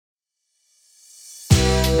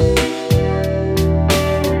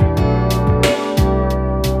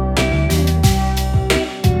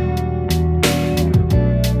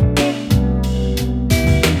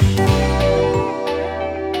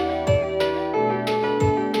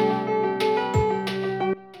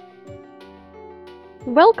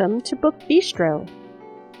Welcome to Book Bistro,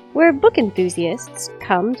 where book enthusiasts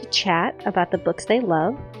come to chat about the books they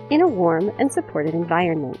love in a warm and supportive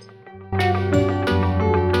environment.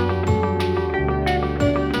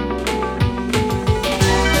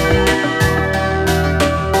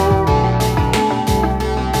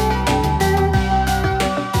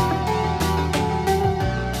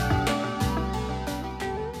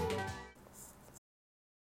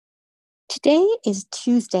 Today is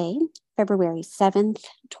Tuesday, February 7th,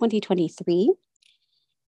 2023.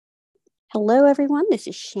 Hello, everyone. This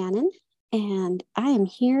is Shannon, and I am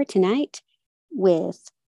here tonight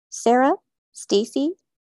with Sarah, Stacy,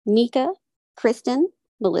 Mika, Kristen,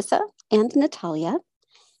 Melissa, and Natalia.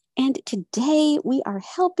 And today we are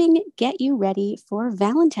helping get you ready for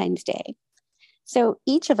Valentine's Day. So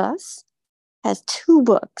each of us has two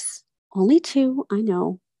books, only two, I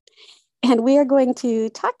know. And we are going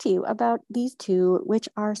to talk to you about these two, which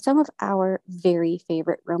are some of our very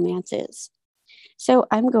favorite romances. So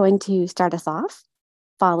I'm going to start us off,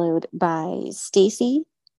 followed by Stacy,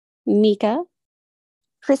 Mika,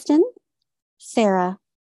 Kristen, Sarah,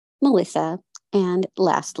 Melissa, and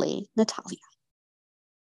lastly, Natalia.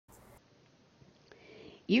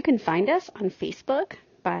 You can find us on Facebook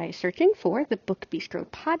by searching for the Book Bistro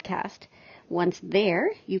podcast. Once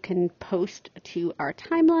there, you can post to our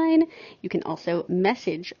timeline. You can also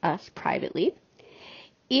message us privately.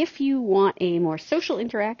 If you want a more social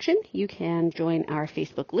interaction, you can join our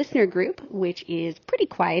Facebook listener group, which is pretty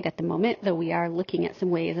quiet at the moment, though we are looking at some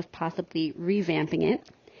ways of possibly revamping it.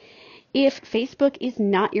 If Facebook is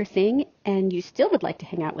not your thing and you still would like to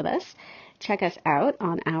hang out with us, check us out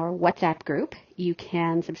on our WhatsApp group. You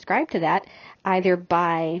can subscribe to that either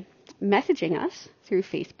by messaging us through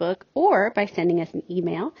Facebook or by sending us an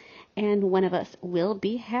email, and one of us will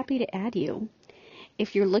be happy to add you.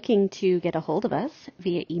 If you're looking to get a hold of us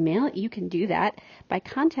via email, you can do that by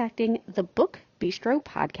contacting the Book Bistro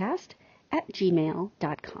podcast at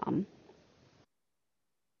gmail.com.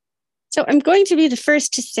 So I'm going to be the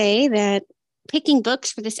first to say that picking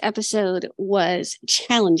books for this episode was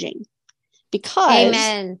challenging because,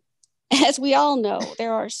 Amen. As we all know,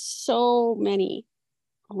 there are so many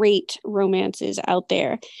great romances out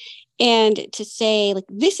there. And to say, like,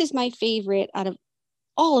 this is my favorite out of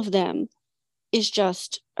all of them is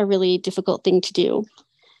just a really difficult thing to do.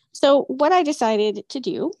 So what I decided to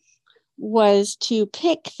do was to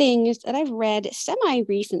pick things that I've read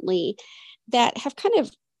semi-recently that have kind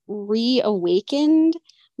of reawakened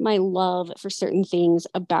my love for certain things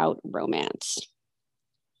about romance.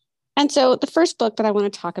 And so the first book that I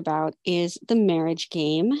want to talk about is The Marriage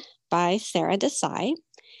Game by Sara Desai.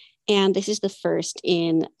 And this is the first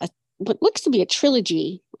in what looks to be a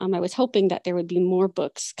trilogy. I was hoping that there would be more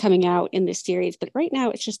books coming out in this series, but right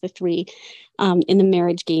now it's just the three in the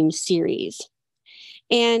Marriage Game series.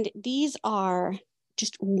 And these are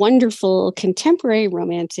just wonderful contemporary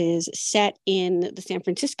romances set in the San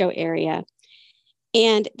Francisco area.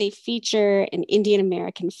 And they feature an Indian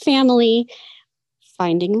American family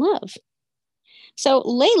finding love. So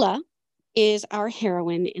Layla is our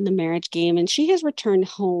heroine in The Marriage Game, and she has returned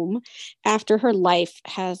home after her life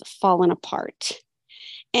has fallen apart.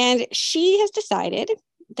 And she has decided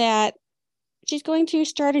that she's going to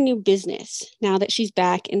start a new business now that she's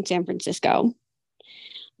back in San Francisco.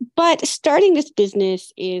 But starting this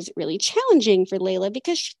business is really challenging for Layla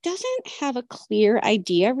because she doesn't have a clear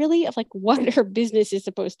idea really of like what her business is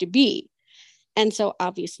supposed to be. And so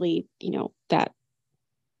obviously, that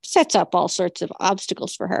sets up all sorts of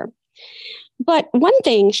obstacles for her. But one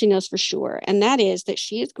thing she knows for sure, and that is that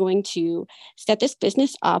she is going to set this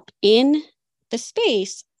business up in the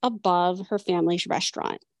space above her family's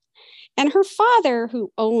restaurant. And her father,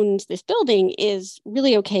 who owns this building, is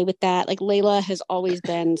really okay with that. Like, Layla has always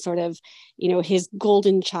been sort of, his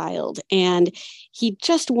golden child, and he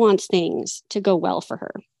just wants things to go well for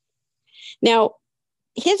her. Now,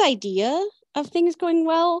 his idea of things going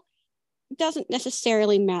well doesn't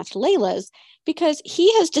necessarily match Layla's because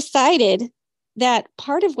he has decided that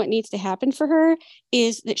part of what needs to happen for her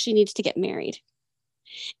is that she needs to get married.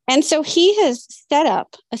 And so he has set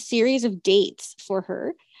up a series of dates for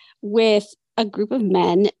her with a group of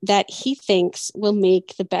men that he thinks will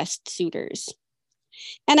make the best suitors.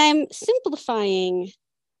 And I'm simplifying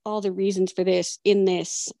all the reasons for this in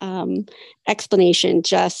this explanation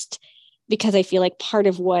just because I feel like part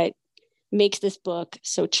of what makes this book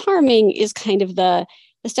so charming is kind of the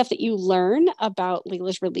stuff that you learn about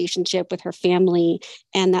Layla's relationship with her family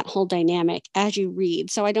and that whole dynamic as you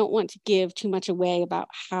read. So I don't want to give too much away about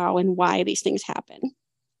how and why these things happen.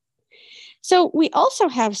 So we also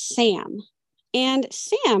have Sam, and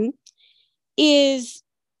Sam is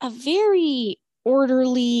a very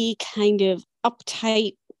orderly, kind of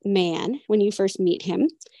uptight man when you first meet him.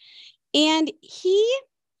 And he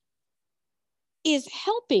is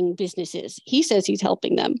helping businesses. He says he's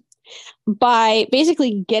helping them by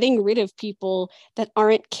basically getting rid of people that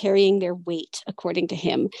aren't carrying their weight, according to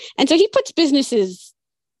him. And so he puts businesses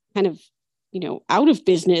kind of, out of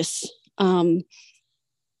business,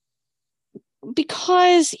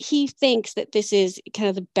 because he thinks that this is kind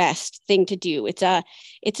of the best thing to do. It's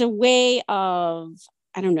a way of,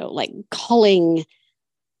 I don't know, like culling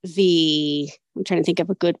I'm trying to think of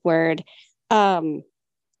a good word. Basically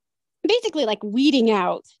like weeding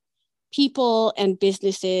out people and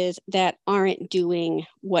businesses that aren't doing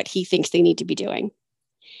what he thinks they need to be doing.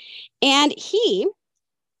 And he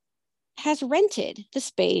has rented the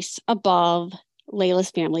space above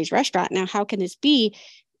Layla's family's restaurant. Now, how can this be?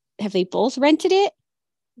 Have they both rented it?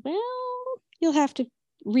 Well, you'll have to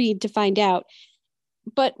read to find out.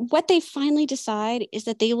 But what they finally decide is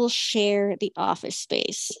that they will share the office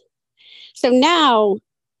space. So now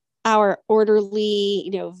our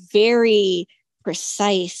orderly, very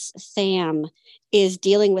precise Sam is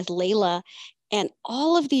dealing with Layla and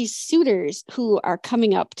all of these suitors who are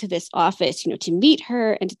coming up to this office, to meet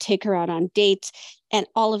her and to take her out on dates. And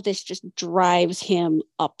all of this just drives him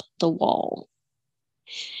up the wall.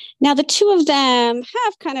 Now, the two of them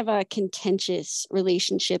have kind of a contentious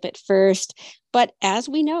relationship at first, but as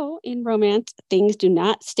we know in romance, things do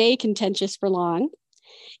not stay contentious for long.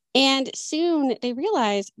 And soon they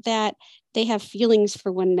realize that they have feelings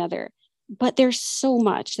for one another, but there's so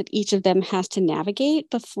much that each of them has to navigate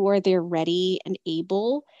before they're ready and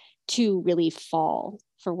able to really fall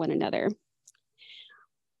for one another.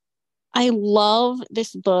 I love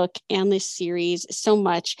this book and this series so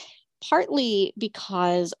much, partly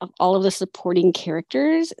because of all of the supporting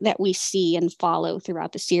characters that we see and follow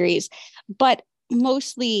throughout the series, but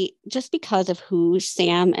mostly just because of who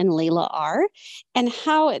Sam and Layla are and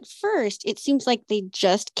how at first it seems like they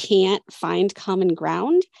just can't find common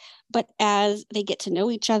ground. But as they get to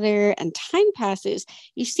know each other and time passes,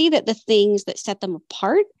 you see that the things that set them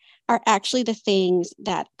apart are actually the things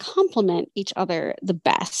that complement each other the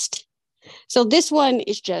best. So this one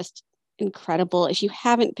is just incredible. If you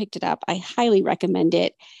haven't picked it up, I highly recommend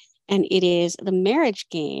it. And it is The Marriage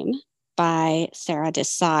Game by Sara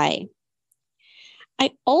Desai.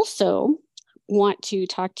 I also want to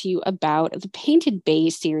talk to you about the Painted Bay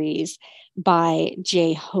series by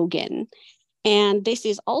Jay Hogan. And this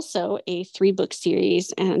is also a 3-book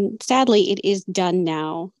series. And sadly, it is done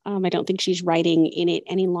now. I don't think she's writing in it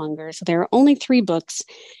any longer. So there are only 3 books.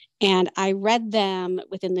 And I read them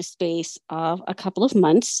within the space of a couple of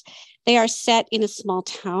months. They are set in a small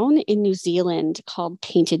town in New Zealand called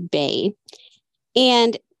Painted Bay.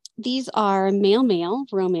 And these are male-male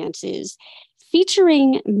romances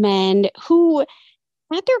featuring men who,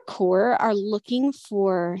 at their core, are looking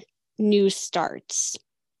for new starts.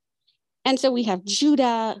 And so we have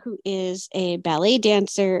Judah, who is a ballet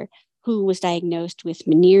dancer who was diagnosed with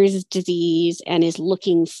Meniere's disease and is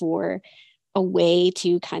looking for a way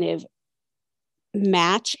to kind of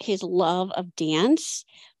match his love of dance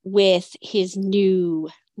with his new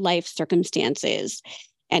life circumstances.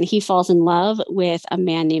 And he falls in love with a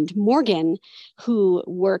man named Morgan who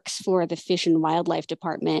works for the Fish and Wildlife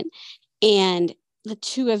Department. And the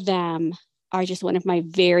two of them are just one of my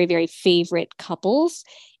very, very favorite couples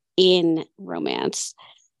in romance.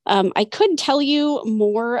 I could tell you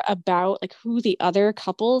more about like who the other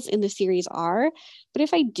couples in the series are, but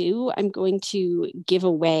if I do, I'm going to give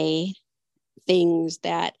away things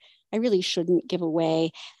that I really shouldn't give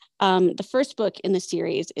away. The first book in the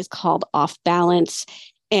series is called Off Balance,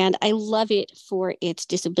 and I love it for its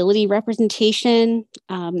disability representation.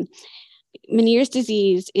 Meniere's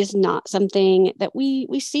disease is not something that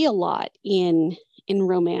we see a lot in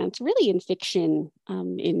romance, really in fiction,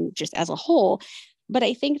 in just as a whole. But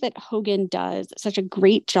I think that Hogan does such a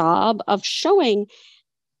great job of showing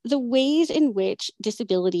the ways in which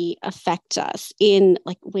disability affects us in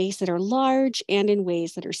like ways that are large and in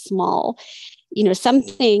ways that are small. Some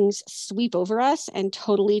things sweep over us and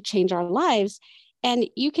totally change our lives. And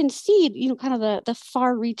you can see, kind of the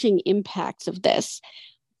far-reaching impacts of this.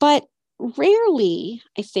 But rarely,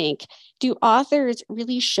 I think, do authors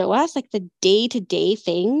really show us like the day-to-day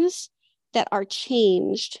things that are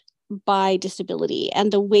changed by disability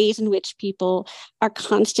and the ways in which people are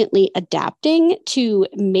constantly adapting to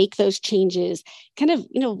make those changes kind of,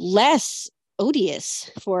 less odious,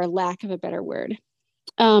 for lack of a better word.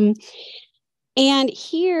 And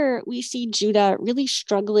here we see Judah really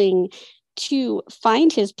struggling to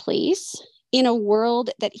find his place in a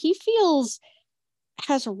world that he feels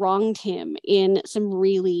has wronged him in some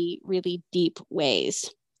really, really deep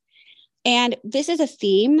ways. And this is a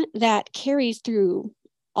theme that carries through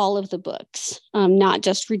all of the books, not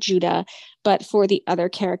just for Judah, but for the other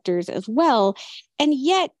characters as well. And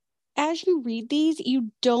yet, as you read these,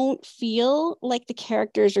 you don't feel like the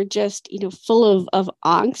characters are just, full of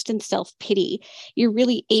angst and self-pity. You're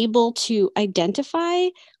really able to identify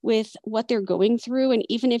with what they're going through. And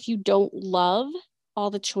even if you don't love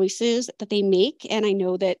all the choices that they make, and I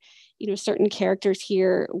know that, certain characters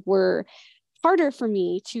here were harder for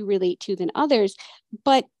me to relate to than others,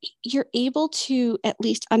 but you're able to at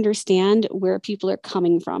least understand where people are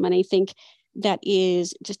coming from. And I think that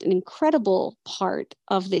is just an incredible part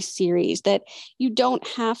of this series, that you don't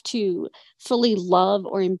have to fully love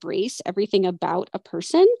or embrace everything about a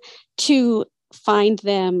person to find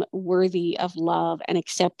them worthy of love and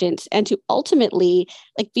acceptance, and to ultimately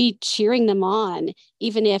be cheering them on,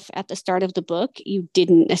 even if at the start of the book you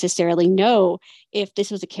didn't necessarily know if this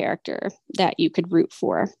was a character that you could root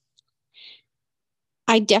for.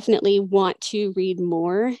 I definitely want to read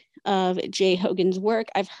more of Jay Hogan's work.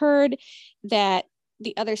 I've heard that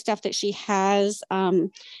the other stuff that she has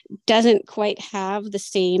doesn't quite have the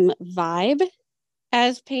same vibe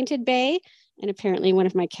as Painted Bay. And apparently one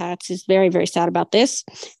of my cats is very, very sad about this,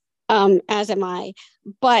 as am I.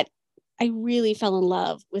 But I really fell in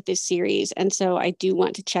love with this series. And so I do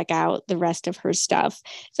want to check out the rest of her stuff.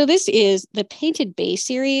 So this is the Painted Bay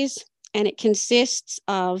series, and it consists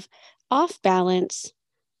of Off Balance,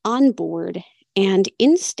 On Board, and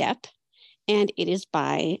In Step, and it is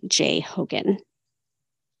by Jay Hogan.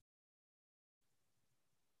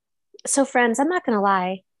 So friends, I'm not going to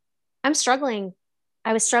lie. I'm struggling.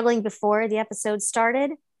 I was struggling before the episode started.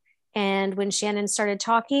 And when Shannon started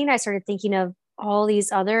talking, I started thinking of all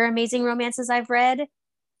these other amazing romances I've read.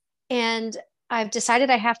 And I've decided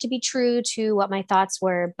I have to be true to what my thoughts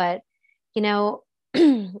were. But, you know,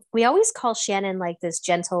 we always call Shannon like this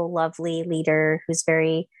gentle, lovely leader who's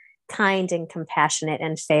very kind and compassionate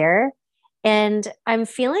and fair. And I'm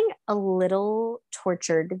feeling a little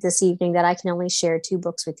tortured this evening that I can only share two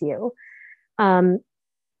books with you. Um,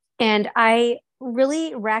 and I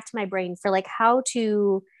really racked my brain for like how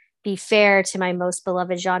to be fair to my most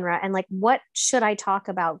beloved genre and like what should I talk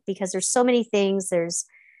about, because there's so many things. There's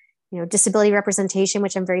disability representation,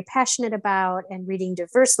 which I'm very passionate about, and reading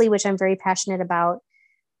diversely, which I'm very passionate about.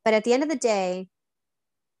 But at the end of the day,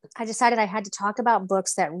 I decided I had to talk about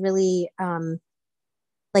books that really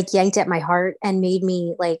like yanked at my heart and made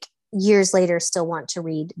me like years later still want to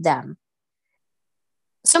read them.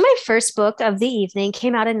 So my first book of the evening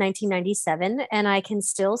came out in 1997, and I can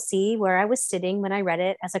still see where I was sitting when I read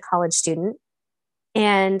it as a college student.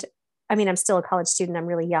 And I mean, I'm still a college student. I'm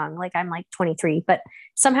really young. Like I'm like 23, but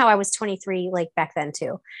somehow I was 23 like back then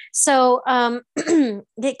too. So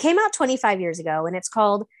it came out 25 years ago, and it's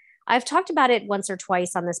called, I've talked about it once or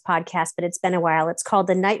twice on this podcast, but it's been a while. It's called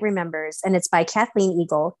The Night Remembers, and it's by Kathleen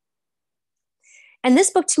Eagle. And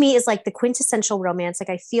this book to me is like the quintessential romance.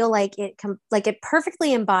 Like I feel like it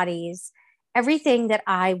perfectly embodies everything that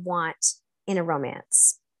I want in a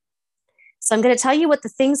romance. So I'm going to tell you what the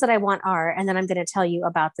things that I want are, and then I'm going to tell you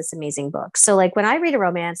about this amazing book. So like when I read a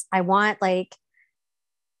romance, I want like,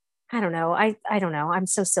 I don't know. I don't know. I'm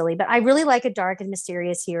so silly, but I really like a dark and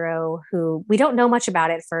mysterious hero who we don't know much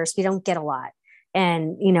about at first. We don't get a lot.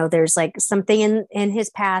 And there's like something in his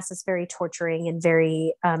past that's very torturing and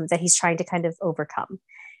very that he's trying to kind of overcome.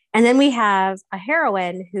 And then we have a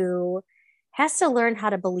heroine who has to learn how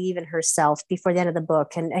to believe in herself before the end of the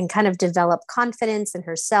book, and kind of develop confidence in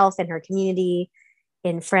herself and her community,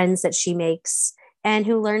 in friends that she makes, and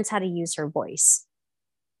who learns how to use her voice.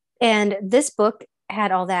 And this book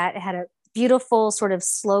had all that. It had a beautiful sort of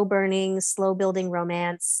slow burning, slow building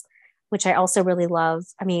romance, which I also really love.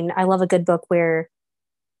 I mean, I love a good book where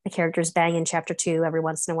the characters bang in chapter 2 every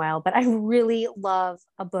once in a while, but I really love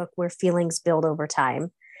a book where feelings build over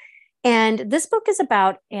time. And this book is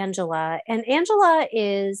about Angela, and Angela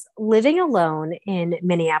is living alone in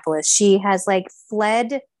Minneapolis. She has like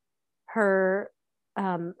fled her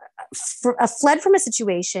fled from a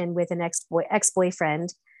situation with an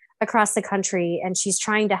ex-boyfriend across the country, and she's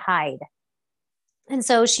trying to hide. And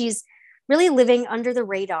so she's really living under the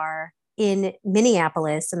radar in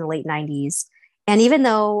Minneapolis in the late 90s. And even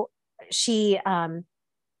though she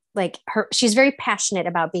she's very passionate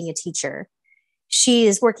about being a teacher, she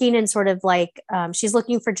is working in sort of like she's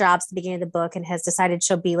looking for jobs at the beginning of the book, and has decided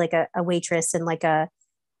she'll be like a waitress in like a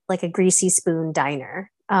greasy spoon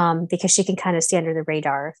diner, because she can kind of stay under the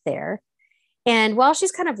radar there. And while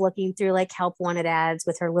she's kind of looking through like help wanted ads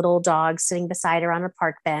with her little dog sitting beside her on a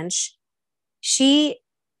park bench, she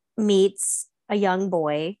meets a young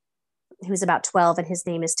boy who's about 12, and his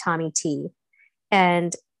name is Tommy T.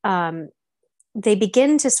 And they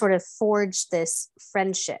begin to sort of forge this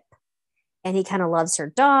friendship. And he kind of loves her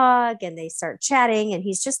dog, and they start chatting. And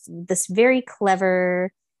he's just this very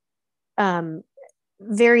clever,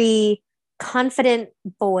 very confident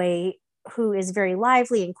boy who is very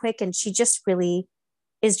lively and quick. And she just really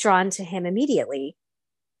is drawn to him immediately.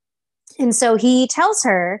 And so he tells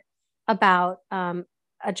her about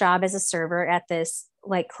a job as a server at this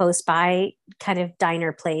like close by kind of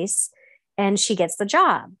diner place, and she gets the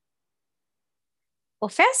job. Well,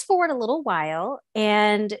 fast forward a little while,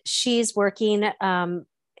 and she's working an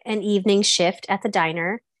evening shift at the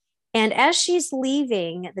diner. And as she's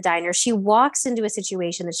leaving the diner, she walks into a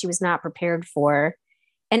situation that she was not prepared for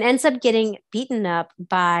and ends up getting beaten up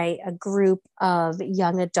by a group of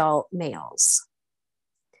young adult males.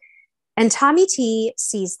 And Tommy T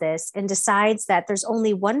sees this and decides that there's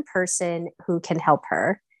only one person who can help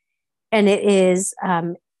her. And it is,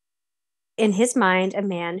 in his mind, a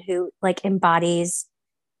man who like embodies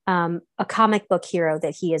a comic book hero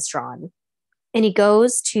that he has drawn. And he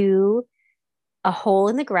goes to a hole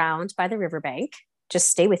in the ground by the riverbank. Just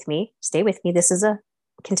stay with me. Stay with me. This is a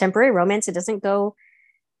contemporary romance. It doesn't go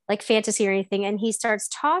like fantasy or anything. And he starts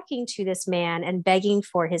talking to this man and begging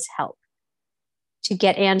for his help to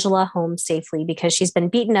get Angela home safely because she's been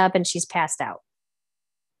beaten up and she's passed out.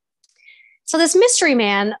 So this mystery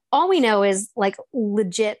man, all we know is like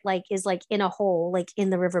legit, like is like in a hole, like in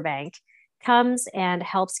the riverbank, comes and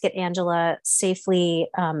helps get Angela safely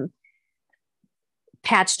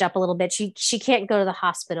patched up a little bit. She can't go to the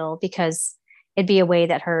hospital because it'd be a way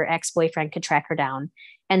that her ex-boyfriend could track her down.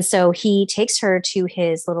 And so he takes her to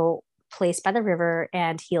his little place by the river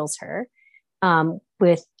and heals her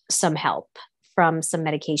with some help from some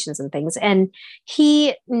medications and things. And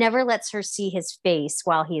he never lets her see his face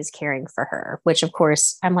while he is caring for her, which of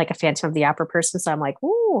course I'm like a Phantom of the Opera person. So I'm like,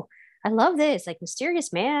 ooh, I love this, like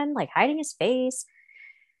mysterious man, like hiding his face.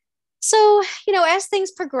 So, you know, as things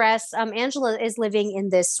progress, Angela is living in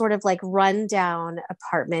this sort of like rundown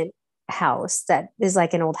apartment house that is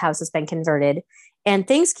like an old house that's been converted, and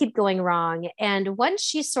things keep going wrong. And once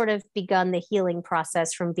she's sort of begun the healing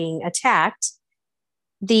process from being attacked,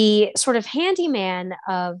 the sort of handyman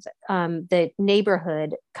of the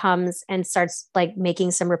neighborhood comes and starts like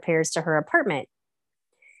making some repairs to her apartment.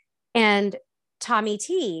 And Tommy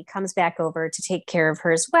T comes back over to take care of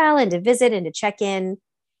her as well and to visit and to check in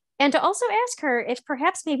and to also ask her if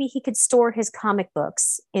perhaps maybe he could store his comic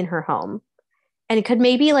books in her home. And it could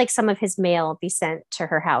maybe like some of his mail be sent to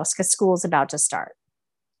her house because school's about to start.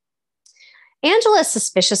 Angela is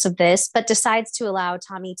suspicious of this, but decides to allow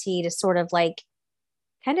Tommy T to sort of like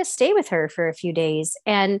kind of stay with her for a few days.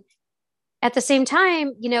 And at the same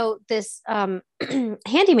time, you know, this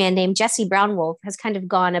handyman named Jesse Brownwolf has kind of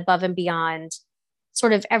gone above and beyond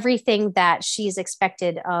sort of everything that she's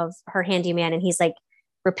expected of her handyman. And he's like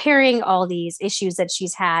repairing all these issues that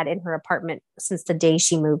she's had in her apartment since the day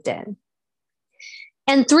she moved in.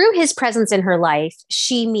 And through his presence in her life,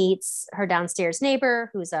 she meets her downstairs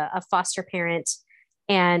neighbor, who's a foster parent,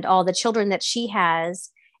 and all the children that she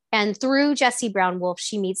has. And through Jesse Brownwolf,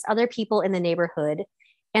 she meets other people in the neighborhood,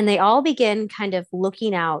 and they all begin kind of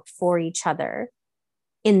looking out for each other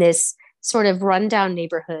in this sort of rundown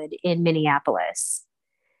neighborhood in Minneapolis.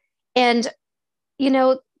 And, you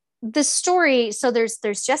know, the story, so there's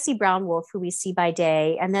Jesse Brownwolf, who we see by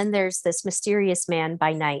day, and then there's this mysterious man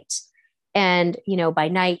by night. And, you know, by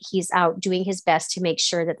night, he's out doing his best to make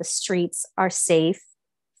sure that the streets are safe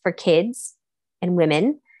for kids and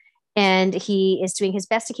women. And he is doing his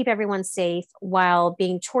best to keep everyone safe while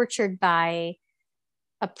being tortured by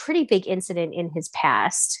a pretty big incident in his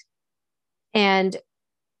past. And,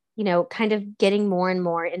 you know, kind of getting more and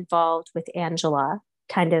more involved with Angela,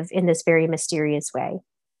 kind of in this very mysterious way.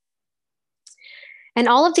 And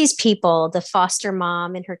all of these people, the foster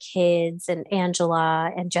mom and her kids, and Angela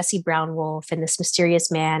and Jesse Brownwolf and this mysterious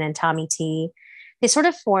man and Tommy T, they sort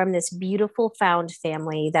of form this beautiful found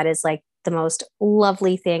family that is like the most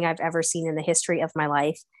lovely thing I've ever seen in the history of my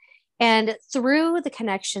life. And through the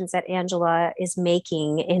connections that Angela is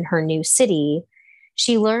making in her new city,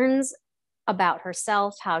 she learns about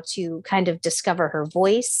herself, how to kind of discover her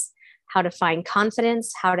voice, how to find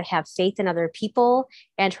confidence, how to have faith in other people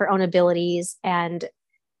and her own abilities. And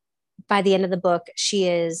by the end of the book, she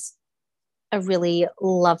is a really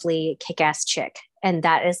lovely kick-ass chick. And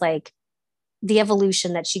that is like the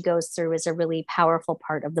evolution that she goes through is a really powerful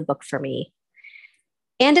part of the book for me.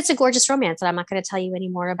 And it's a gorgeous romance that I'm not going to tell you any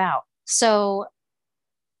more about. So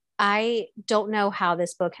I don't know how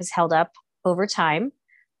this book has held up over time.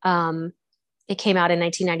 It came out in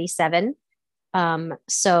 1997.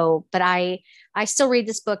 But I still read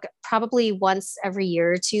this book probably once every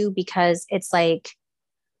year or two because it's like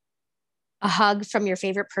a hug from your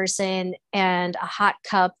favorite person and a hot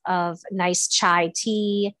cup of nice chai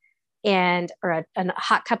tea and or a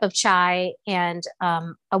hot cup of chai and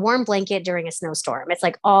a warm blanket during a snowstorm. It's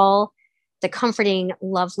like all the comforting,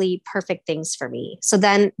 lovely, perfect things for me. So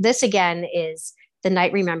then this again is The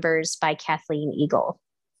Night Remembers by Kathleen Eagle.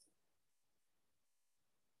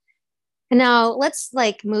 And now let's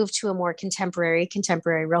like move to a more contemporary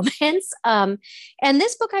romance. And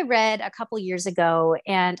this book I read a couple years ago,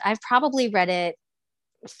 and I've probably read it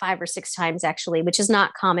 5 or 6 times actually, which is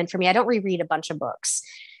not common for me. I don't reread a bunch of books.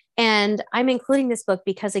 And I'm including this book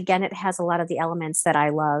because again, it has a lot of the elements that I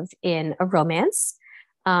love in a romance.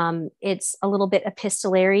 It's a little bit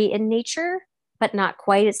epistolary in nature, but not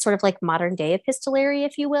quite. It's sort of like modern day epistolary,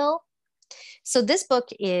 if you will. So this book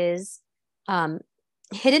is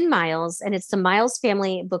Hidden Miles, and it's the Miles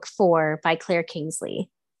Family Book 4 by Claire Kingsley.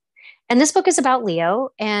 And this book is about Leo,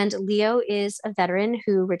 and Leo is a veteran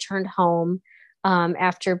who returned home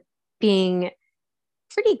after being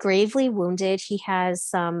pretty gravely wounded. He has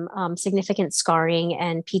some significant scarring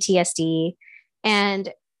and PTSD,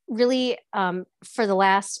 and really, for the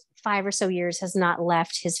last 5 or so years, has not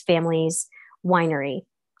left his family's winery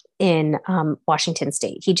in Washington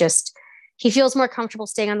State. He feels more comfortable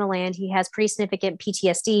staying on the land. He has pretty significant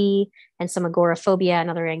PTSD and some agoraphobia and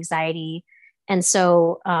other anxiety. And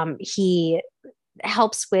so he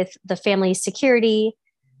helps with the family's security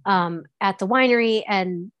at the winery.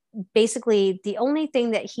 And basically, the only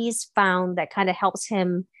thing that he's found that kind of helps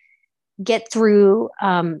him get through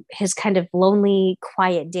his kind of lonely,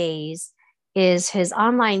 quiet days is his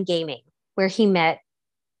online gaming, where he met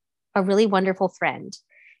a really wonderful friend.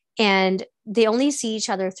 And they only see each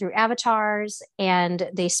other through avatars and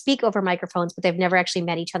they speak over microphones, but they've never actually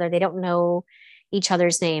met each other. They don't know each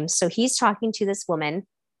other's names. So he's talking to this woman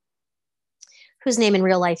whose name in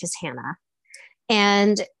real life is Hannah.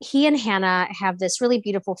 And he and Hannah have this really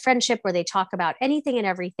beautiful friendship where they talk about anything and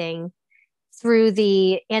everything through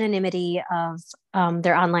the anonymity of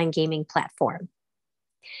their online gaming platform.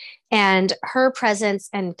 And her presence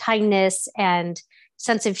and kindness and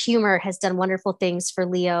sense of humor has done wonderful things for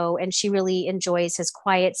Leo, and she really enjoys his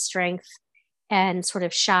quiet strength and sort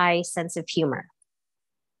of shy sense of humor.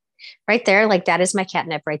 Right there, like that is my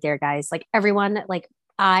catnip right there, guys. Like everyone, like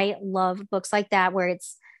I love books like that where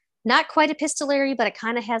it's not quite epistolary, but it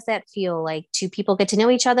kind of has that feel like two people get to know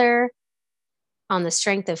each other on the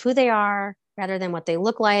strength of who they are rather than what they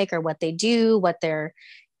look like or what they do, what their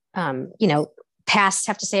past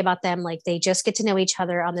have to say about them. Like they just get to know each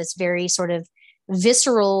other on this very sort of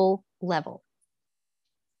visceral level.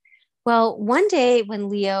 Well, one day when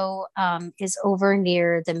Leo is over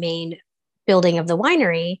near the main building of the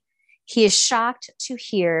winery, he is shocked to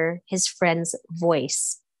hear his friend's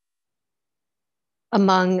voice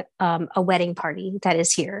among a wedding party that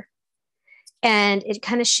is here. And it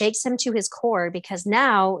kind of shakes him to his core because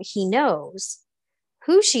now he knows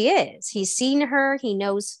who she is. He's seen her, he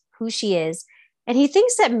knows who she is. And he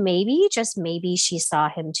thinks that maybe, just maybe, she saw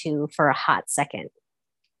him too for a hot second.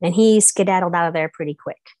 And he skedaddled out of there pretty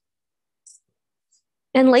quick.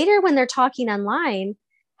 And later, when they're talking online,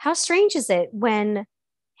 how strange is it when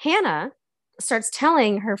Hannah starts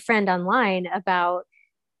telling her friend online about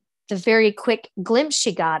the very quick glimpse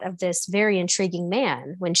she got of this very intriguing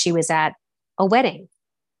man when she was at a wedding.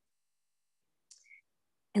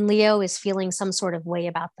 And Leo is feeling some sort of way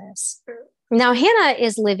about this. Now, Hannah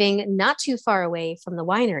is living not too far away from the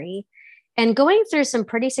winery and going through some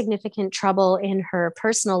pretty significant trouble in her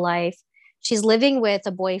personal life. She's living with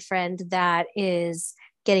a boyfriend that is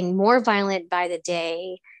getting more violent by the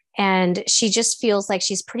day. And she just feels like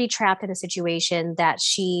she's pretty trapped in a situation that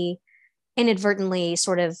she inadvertently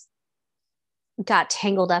sort of got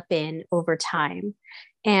tangled up in over time.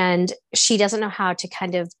 And she doesn't know how to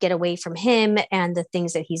kind of get away from him and the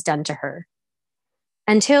things that he's done to her.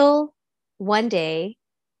 Until one day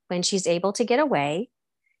when she's able to get away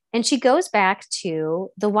and she goes back to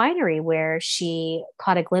the winery where she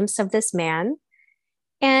caught a glimpse of this man.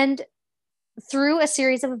 And through a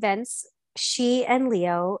series of events, she and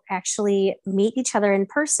Leo actually meet each other in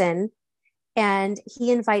person. And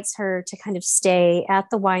he invites her to kind of stay at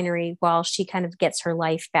the winery while she kind of gets her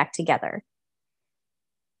life back together.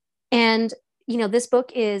 And, you know, this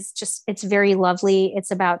book is just, it's very lovely. It's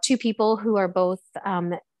about two people who are both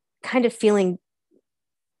kind of feeling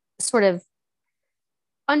sort of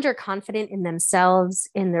underconfident in themselves,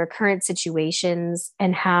 in their current situations,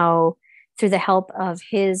 and how through the help of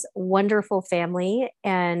his wonderful family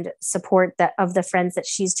and support of the friends that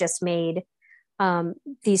she's just made,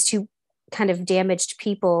 these two kind of damaged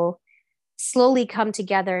people slowly come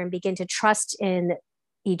together and begin to trust in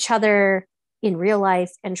each other in real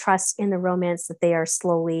life and trust in the romance that they are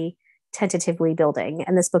slowly, tentatively building.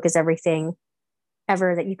 And this book is everything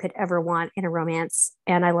ever that you could ever want in a romance.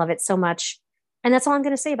 And I love it so much. And that's all I'm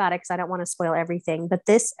going to say about it because I don't want to spoil everything. But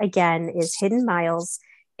this, again, is Hidden Miles,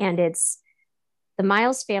 and it's The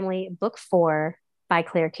Miles Family, Book 4 by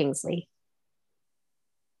Claire Kingsley.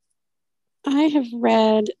 I have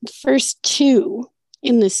read the first 2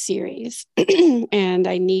 in this series, and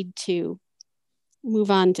I need to move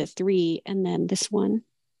on to 3 and then this one.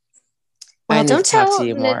 Well, I need to talk to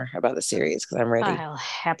you more about the series because I'm ready. I'll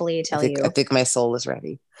happily tell you. I think my soul is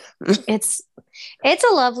ready. It's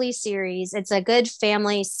a lovely series. It's a good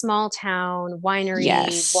family, small town, winery,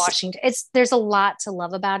 yes. Washington. There's a lot to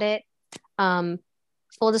love about it.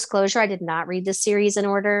 Full disclosure, I did not read this series in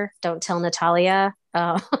order. Don't tell Natalia.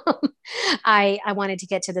 I wanted to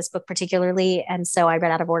get to this book particularly, and so I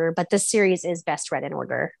read out of order. But this series is best read in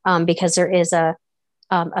order because there is a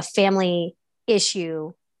family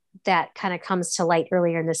issue that kind of comes to light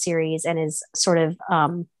earlier in the series and is sort of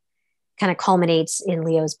kind of culminates in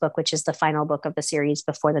Leo's book, which is the final book of the series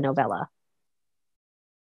before the novella.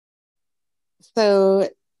 So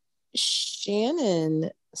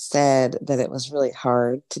Shannon said that it was really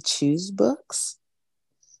hard to choose books.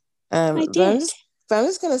 I did. But I'm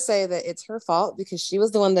just going to say that it's her fault because she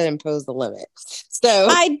was the one that imposed the limit. So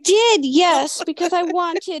I did, yes, because I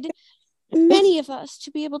wanted many of us to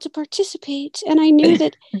be able to participate. And I knew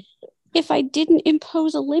that if I didn't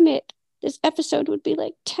impose a limit, this episode would be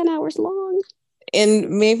like 10 hours long. And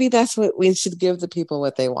maybe that's what we should give the people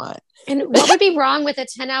what they want. And what would be wrong with a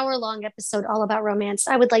 10-hour long episode all about romance?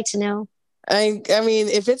 I would like to know. I mean,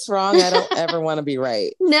 if it's wrong, I don't ever want to be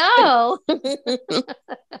right. No.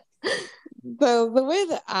 So the way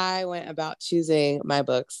that I went about choosing my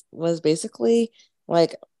books was basically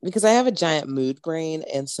like, because I have a giant mood brain.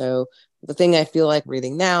 And so the thing I feel like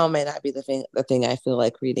reading now may not be the thing I feel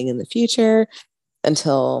like reading in the future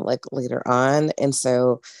until like later on. And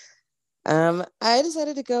so I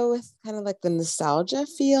decided to go with kind of like the nostalgia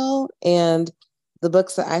feel and the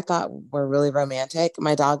books that I thought were really romantic.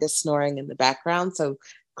 My dog is snoring in the background, so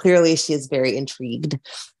clearly she is very intrigued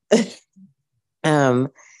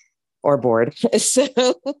or bored.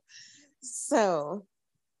 So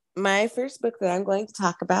my first book that I'm going to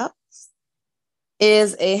talk about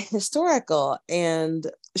is a historical, and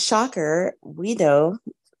shocker, we know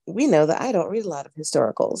that I don't read a lot of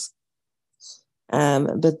historicals.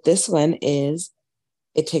 But this one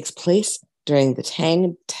it takes place during the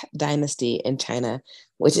Tang Dynasty in China,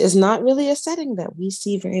 which is not really a setting that we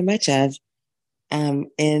see very much of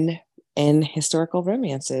in historical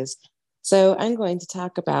romances. So I'm going to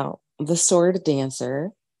talk about The Sword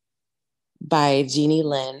Dancer by Jeannie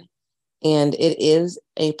Lin, and it is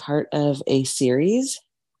a part of a series.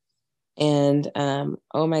 And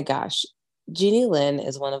oh my gosh, Jeannie Lin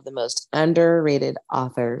is one of the most underrated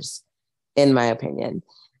authors, in my opinion.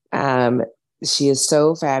 She is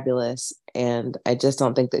so fabulous, and I just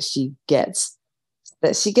don't think that she gets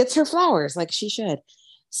her flowers like she should.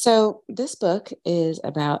 So this book is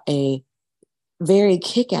about a very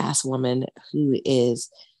kick-ass woman who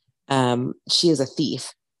is she is a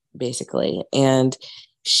thief, basically, and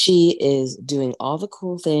she is doing all the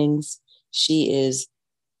cool things. She is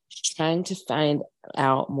trying to find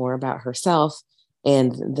out more about herself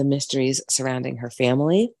and the mysteries surrounding her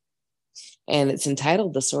family. And it's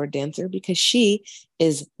entitled The Sword Dancer because she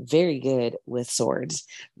is very good with swords.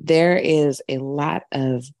 There is a lot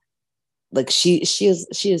of like she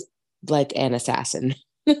is like an assassin.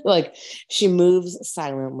 Like she moves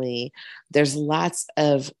silently. There's lots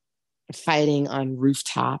of fighting on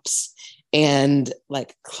rooftops and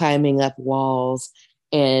like climbing up walls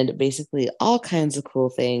and basically all kinds of cool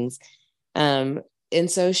things. And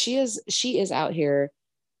so she is out here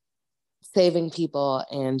saving people,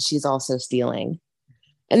 and she's also stealing.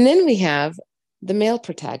 And then we have the male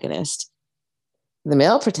protagonist. The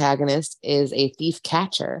male protagonist is a thief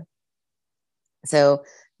catcher. So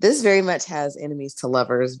this very much has enemies to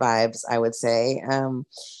lovers vibes, I would say.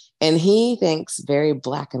 And he thinks very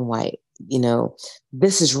black and white. You know,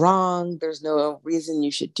 this is wrong. There's no reason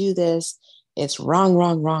you should do this. It's wrong,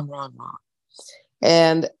 wrong, wrong, wrong, wrong.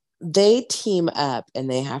 And they team up and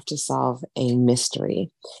they have to solve a mystery.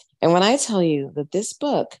 And when I tell you that this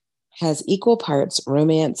book has equal parts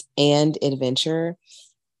romance and adventure,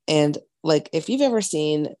 and like if you've ever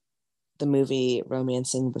seen the movie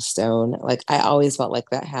Romancing the Stone, like I always felt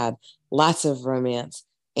like that had lots of romance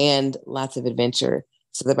and lots of adventure,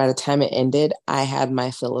 so that by the time it ended, I had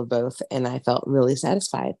my fill of both and I felt really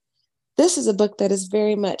satisfied. this is a book that is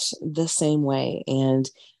very much the same way. And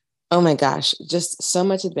oh my gosh, just so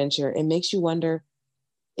much adventure. It makes you wonder,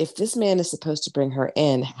 if this man is supposed to bring her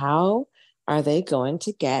in, how are they going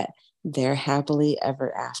to get their happily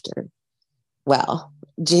ever after? Well,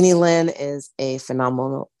 Jeannie Lin is a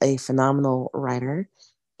phenomenal writer,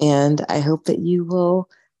 and I hope that you will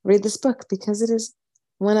read this book because it is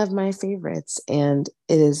one of my favorites, and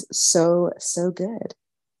it is so, so good.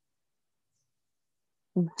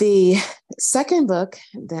 The second book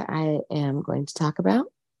that I am going to talk about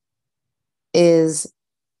is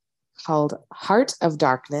called Heart of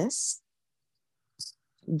Darkness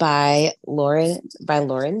by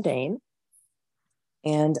Lauren Dane.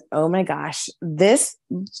 And oh my gosh, this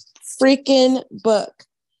freaking book.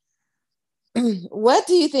 What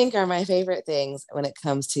do you think are my favorite things when it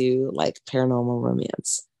comes to like paranormal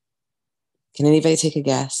romance? Can anybody take a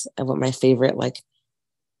guess at what my favorite like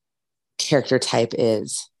character type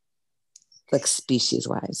is? Like species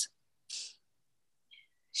wise.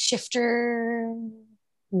 Shifter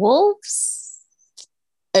wolves.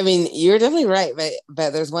 I mean, you're definitely right,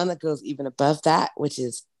 but there's one that goes even above that, which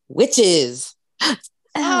is witches.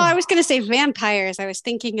 Oh, I was going to say vampires. I was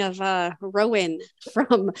thinking of Rowan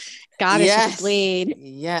from Goddess of the Blade.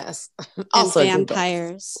 Yes. Also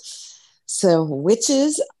vampires. So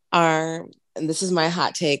witches are, and this is my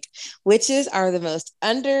hot take, witches are the most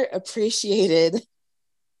underappreciated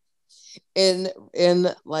in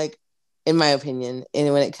my opinion,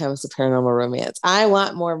 and when it comes to paranormal romance. I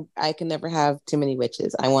want more. I can never have too many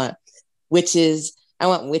witches. I want witches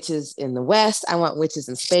in the West. I want witches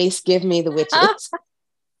in space. Give me the witches.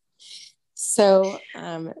 So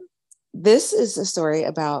this is a story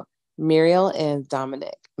about Muriel and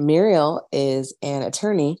Dominic. Muriel is an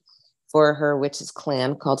attorney for her witches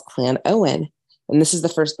clan called Clan Owen. And this is the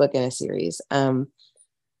first book in a series.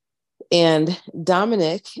 And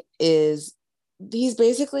Dominic he's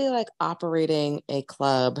basically like operating a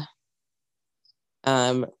club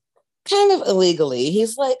kind of illegally.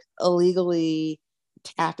 He's like illegally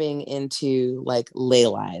tapping into like ley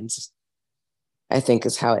lines, I think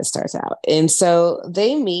is how it starts out. And so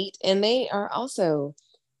they meet and they are also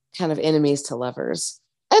kind of enemies to lovers.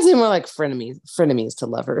 I'd say more like frenemies to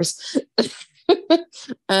lovers.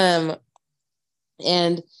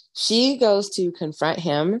 And she goes to confront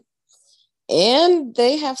him and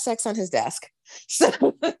they have sex on his desk.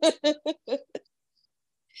 So,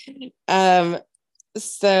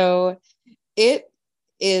 so it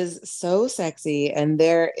is so sexy, and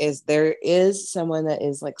there is someone that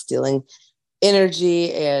is like stealing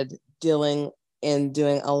energy and doing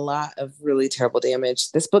a lot of really terrible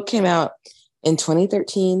damage. This book came out in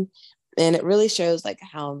 2013, and it really shows like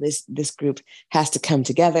how this group has to come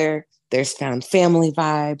together. There's found family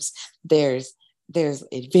vibes. There's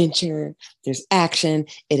adventure, there's action.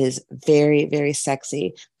 It is very, very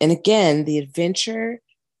sexy. And again, the adventure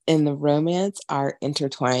and the romance are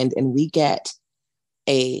intertwined, and we get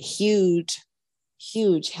a huge,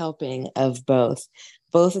 huge helping of both.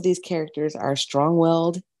 Both of these characters are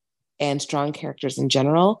strong-willed and strong characters in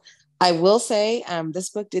general. I will say this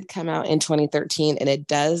book did come out in 2013, and it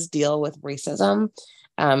does deal with racism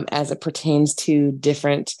as it pertains to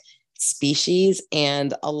different species,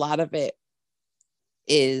 and a lot of it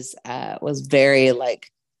was very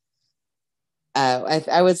like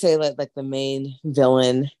I would say like the main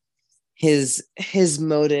villain, his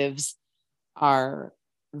motives are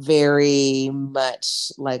very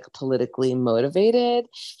much like politically motivated,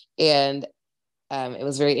 and it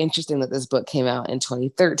was very interesting that this book came out in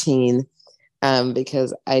 2013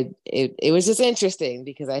 because it was just interesting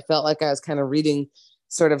because I felt like I was kind of reading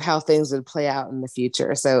sort of how things would play out in the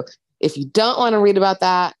future. So if you don't want to read about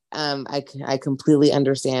that, I completely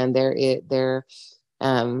understand. There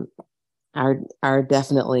are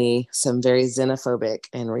definitely some very xenophobic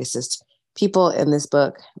and racist people in this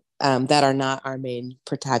book that are not our main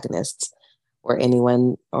protagonists or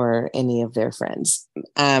anyone or any of their friends.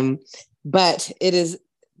 But the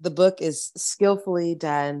book is skillfully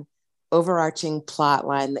done, overarching plot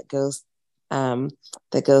line that goes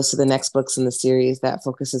to the next books in the series that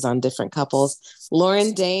focuses on different couples.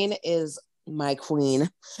 Lauren Dane is my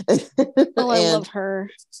queen. Oh, I love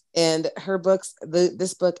her. And her books,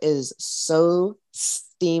 this book is so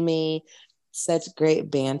steamy, such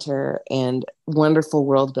great banter and wonderful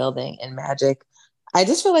world building and magic. I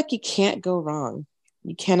just feel like you can't go wrong.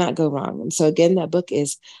 You cannot go wrong. And so again, that book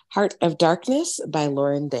is Heart of Darkness by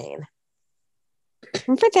Lauren Dane.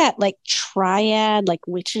 Remember that like triad, like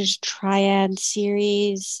witches triad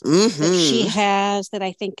series that she has that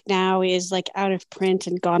I think now is like out of print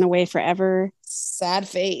and gone away forever? Sad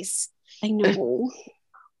face. I know.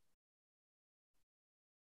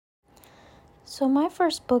 So my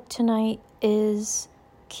first book tonight is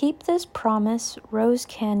Keep This Promise, Rose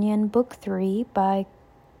Canyon, Book 3 by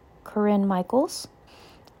Corinne Michaels.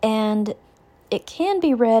 And it can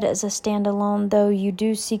be read as a standalone, though you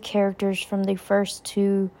do see characters from the first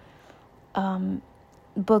two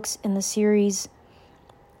books in the series.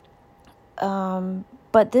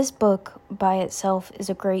 But this book by itself is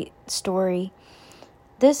a great story.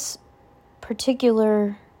 This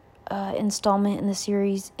particular installment in the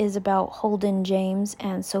series is about Holden James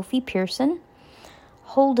and Sophie Pearson.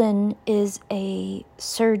 Holden is a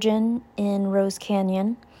surgeon in Rose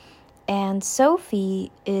Canyon, and Sophie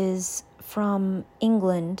is from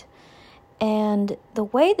England. And the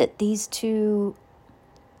way that these two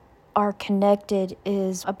are connected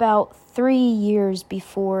is about 3 years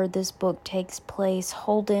before this book takes place.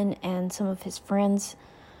 Holden and some of his friends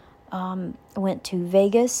went to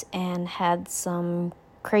Vegas and had some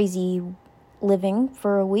crazy living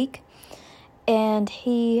for a week. And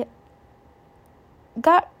he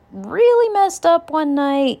got really messed up one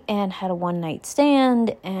night and had a one-night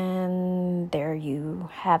stand, and there you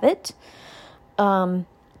have it. And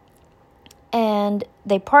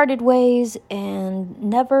they parted ways and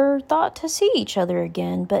never thought to see each other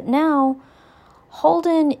again. But now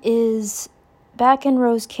Holden is back in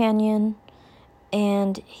Rose Canyon,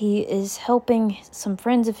 and he is helping some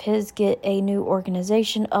friends of his get a new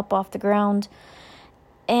organization up off the ground.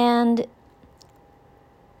 And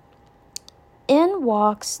in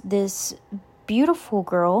walks this beautiful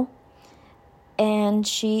girl, and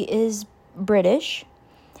she is British.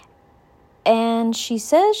 And she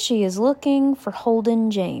says she is looking for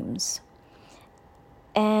Holden James.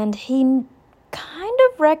 And he kind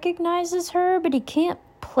of recognizes her, but he can't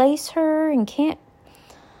place her and can't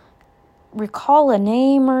recall a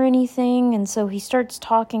name or anything. And so he starts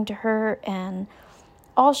talking to her, and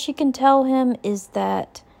all she can tell him is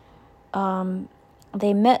that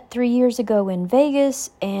they met 3 years ago in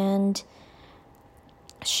Vegas, and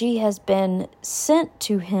she has been sent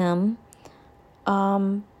to him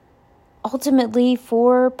ultimately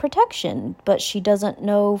for protection, but she doesn't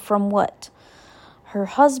know from what. Her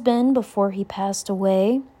husband, before he passed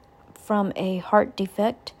away from a heart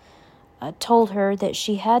defect, told her that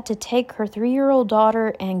she had to take her 3-year-old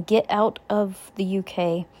daughter and get out of the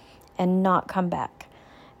UK and not come back.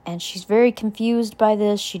 And she's very confused by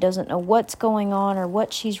this. She doesn't know what's going on or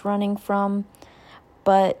what she's running from,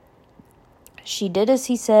 but she did as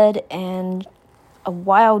he said, and a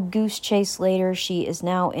wild goose chase later, she is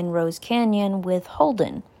now in Rose Canyon with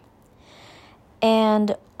Holden.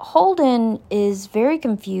 And Holden is very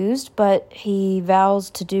confused, but he vows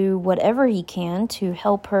to do whatever he can to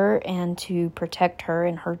help her and to protect her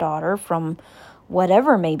and her daughter from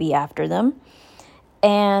whatever may be after them.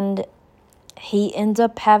 And he ends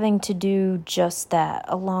up having to do just that,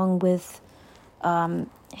 along with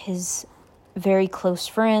his very close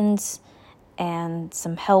friends and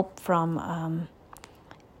some help from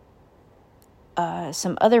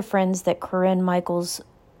some other friends that Corinne Michaels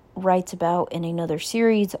writes about in another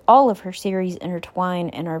series. All of her series intertwine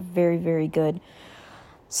and are very, very good.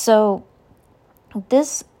 So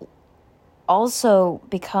this also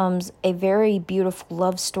becomes a very beautiful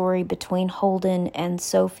love story between Holden and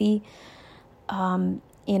Sophie.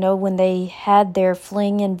 When they had their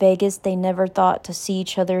fling in Vegas, they never thought to see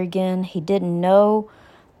each other again. He didn't know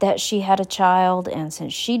that she had a child, and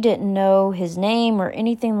since she didn't know his name or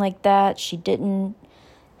anything like that, she didn't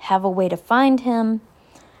have a way to find him.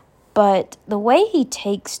 But the way he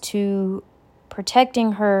takes to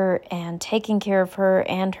protecting her and taking care of her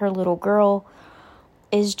and her little girl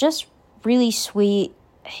is just really sweet.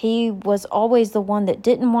 He was always the one that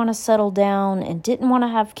didn't want to settle down and didn't want to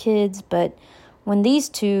have kids, but when these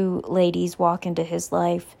two ladies walk into his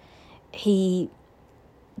life, he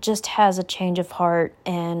just has a change of heart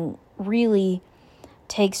and really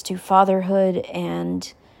takes to fatherhood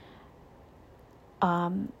and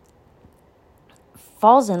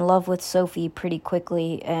falls in love with Sophie pretty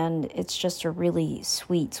quickly, and it's just a really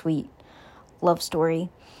sweet, sweet love story.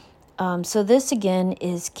 So this again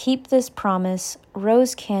is Keep This Promise,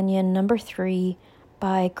 Rose Canyon, number 3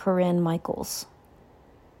 by Corinne Michaels.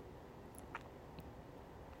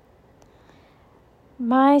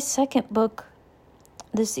 My second book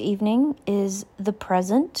this evening is The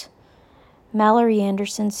Present, Mallory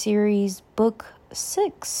Anderson series, book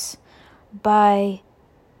 6 by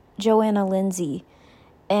Joanna Lindsey.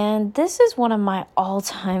 And this is one of my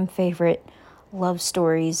all-time favorite love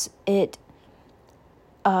stories. It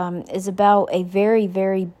is about a very,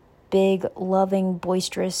 very big, loving,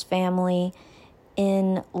 boisterous family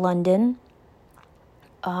in London.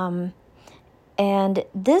 And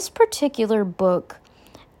this particular book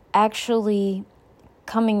actually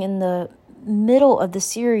coming in the middle of the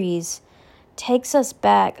series takes us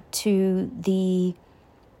back to the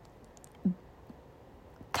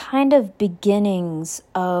kind of beginnings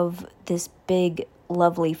of this big,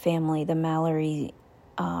 lovely family, the Mallory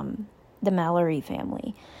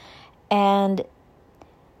family. And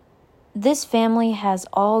this family has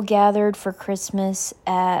all gathered for Christmas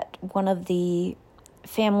at one of the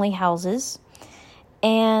family houses.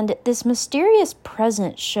 And this mysterious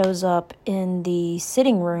present shows up in the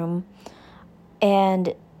sitting room,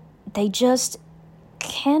 and they just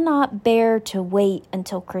cannot bear to wait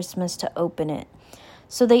until Christmas to open it.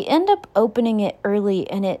 So they end up opening it early,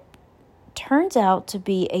 and it turns out to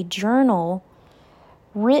be a journal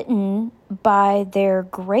written by their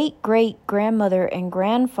great-great-grandmother and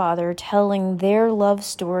grandfather, telling their love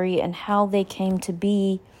story and how they came to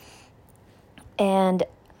be and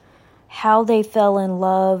how they fell in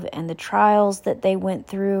love and the trials that they went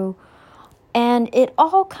through. And it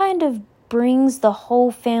all kind of brings the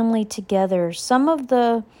whole family together. Some of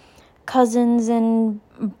the cousins and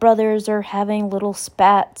brothers are having little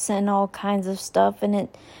spats and all kinds of stuff, and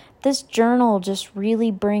this journal just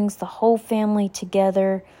really brings the whole family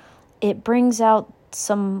together. It brings out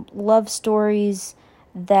some love stories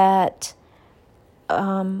that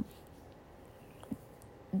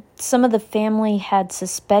some of the family had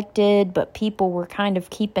suspected, but people were kind of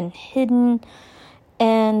keeping hidden.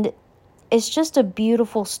 And it's just a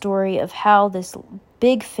beautiful story of how this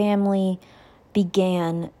big family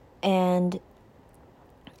began. And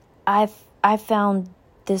I found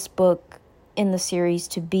this book in the series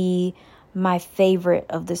to be my favorite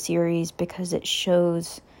of the series because it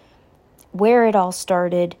shows where it all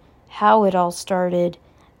started, how it all started,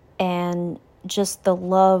 and just the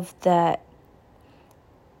love that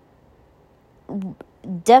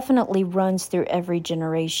definitely runs through every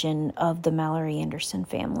generation of the Mallory Anderson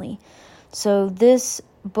family. So this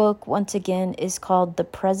book, once again, is called The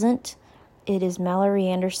Present. It is Mallory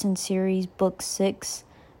Anderson series, book 6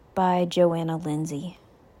 by Joanna Lindsey.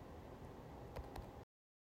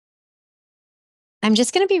 I'm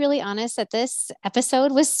just going to be really honest that this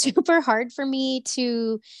episode was super hard for me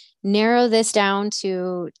to narrow this down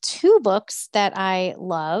to 2 books that I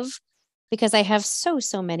love because I have so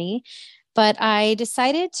many. But I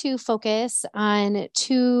decided to focus on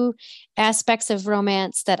 2 aspects of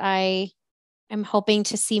romance that I am hoping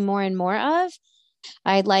to see more and more of.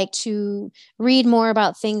 I'd like to read more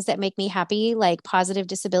about things that make me happy, like positive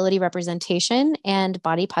disability representation and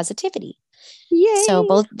body positivity. Yay! So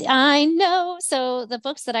both, I know. So the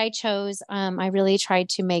books that I chose, I really tried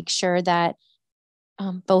to make sure that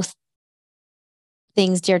both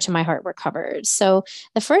things dear to my heart were covered. So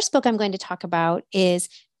the first book I'm going to talk about is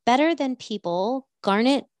Better Than People,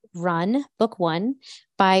 Garnet Run, Book 1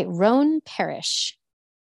 by Roan Parrish.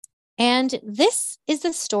 And this is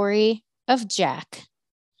the story of Jack,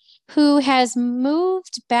 who has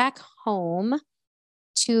moved back home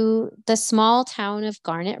to the small town of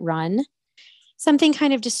Garnet Run. Something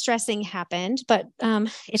kind of distressing happened, but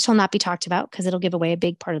it shall not be talked about because it'll give away a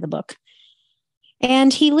big part of the book.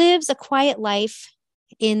 And he lives a quiet life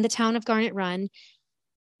in the town of Garnet Run,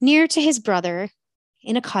 near to his brother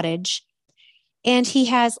in a cottage. And he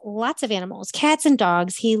has lots of animals, cats and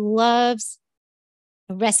dogs. He loves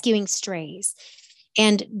rescuing strays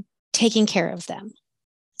and taking care of them.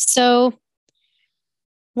 So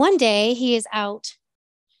one day he is out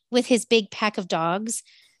with his big pack of dogs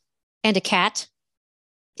and a cat.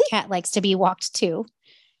 The cat likes to be walked too.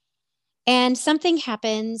 And something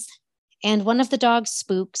happens, and one of the dogs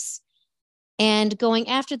spooks. And going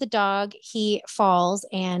after the dog, he falls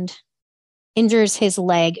and injures his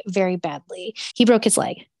leg very badly. He broke his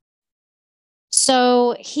leg.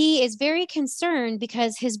 So he is very concerned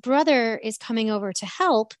because his brother is coming over to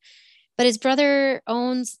help, but his brother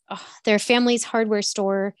owns their family's hardware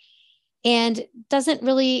store and doesn't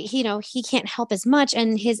really, he can't help as much.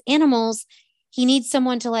 And his animals, he needs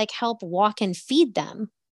someone to help walk and feed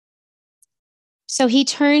them. So he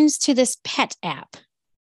turns to this pet app.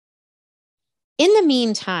 In the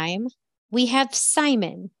meantime, we have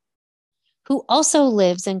Simon, who also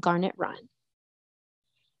lives in Garnet Run.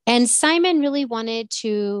 And Simon really wanted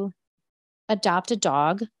to adopt a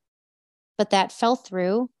dog, but that fell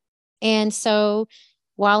through. And so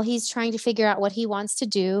while he's trying to figure out what he wants to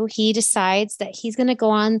do, he decides that he's going to go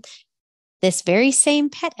on this very same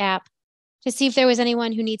pet app to see if there was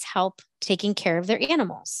anyone who needs help taking care of their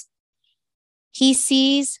animals. He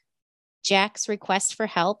sees Jack's request for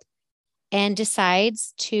help and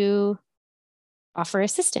decides to offer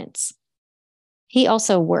assistance. He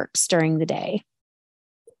also works during the day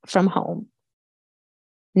from home.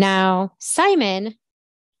 Now, Simon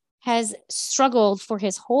has struggled for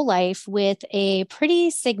his whole life with a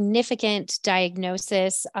pretty significant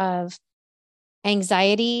diagnosis of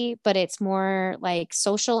anxiety, but it's more like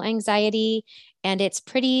social anxiety. And it's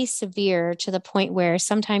pretty severe to the point where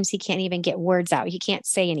sometimes he can't even get words out. He can't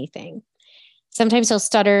say anything. Sometimes he'll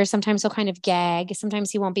stutter. Sometimes he'll kind of gag. Sometimes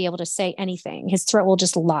he won't be able to say anything. His throat will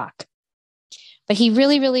just lock. But he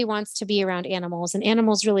really, really wants to be around animals, and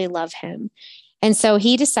animals really love him. And so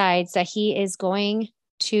he decides that he is going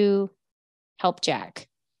to help Jack.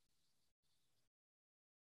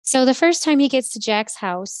 So the first time he gets to Jack's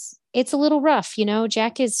house, it's a little rough.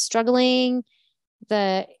 Jack is struggling.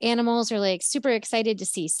 The animals are like super excited to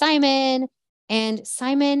see Simon, and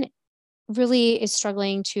Simon really is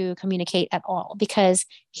struggling to communicate at all because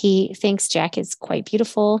he thinks Jack is quite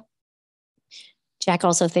beautiful. Jack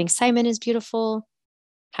also thinks Simon is beautiful.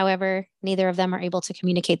 However, neither of them are able to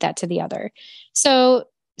communicate that to the other. So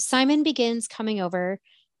Simon begins coming over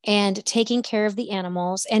and taking care of the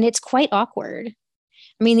animals, and it's quite awkward.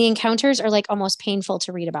 I mean, the encounters are like almost painful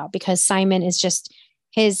to read about because Simon is just,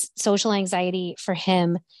 his social anxiety for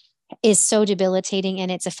him is so debilitating,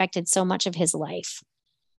 and it's affected so much of his life.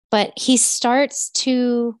 But he starts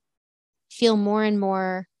to feel more and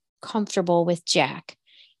more comfortable with Jack.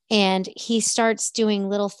 And he starts doing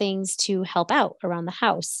little things to help out around the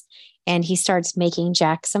house. And he starts making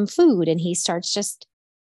Jack some food, and he starts just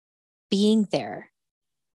being there.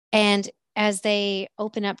 And as they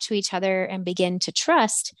open up to each other and begin to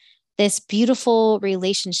trust, this beautiful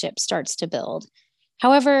relationship starts to build.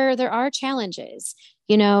 However, there are challenges.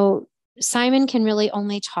 Simon can really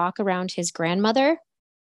only talk around his grandmother.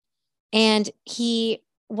 And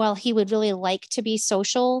while he would really like to be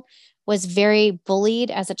social, was very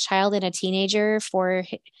bullied as a child and a teenager for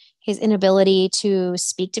his inability to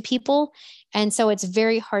speak to people. And so it's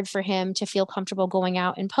very hard for him to feel comfortable going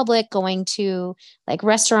out in public, going to like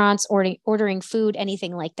restaurants, ordering food,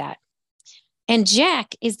 anything like that. And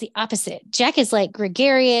Jack is the opposite. Jack is like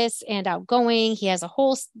gregarious and outgoing. He has a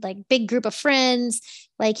whole like big group of friends.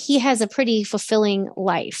 Like he has a pretty fulfilling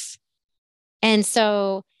life. And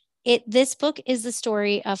so this book is the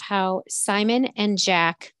story of how Simon and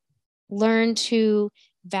Jack learn to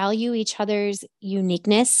value each other's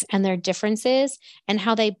uniqueness and their differences, and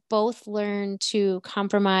how they both learn to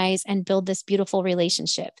compromise and build this beautiful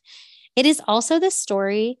relationship. It is also the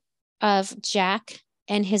story of Jack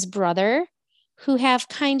and his brother, who have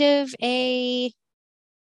kind of a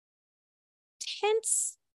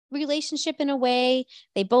tense relationship in a way.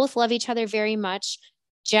 They both love each other very much.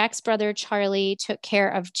 Jack's brother, Charlie, took care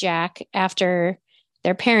of Jack after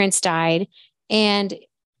their parents died. And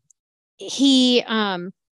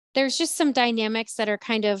there's just some dynamics that are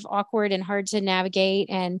kind of awkward and hard to navigate.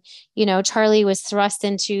 And, Charlie was thrust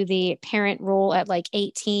into the parent role at like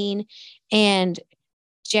 18, and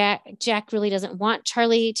Jack really doesn't want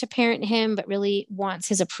Charlie to parent him, but really wants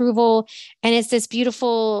his approval. And it's this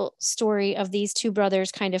beautiful story of these two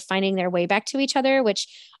brothers kind of finding their way back to each other, which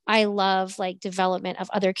I love, like development of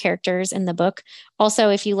other characters in the book. Also,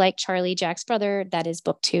 if you like Charlie, Jack's brother, that is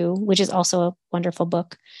book 2, which is also a wonderful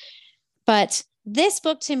book. But this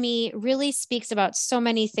book to me really speaks about so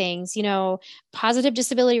many things, positive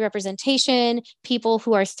disability representation, people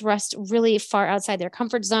who are thrust really far outside their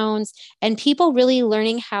comfort zones, and people really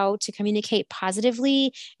learning how to communicate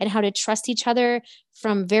positively and how to trust each other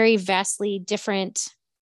from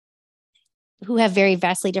who have very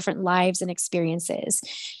vastly different lives and experiences.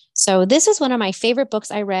 So this is one of my favorite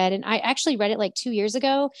books I read, and I actually read it like 2 years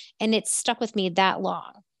ago, and it stuck with me that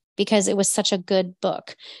long because it was such a good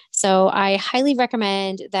book. So I highly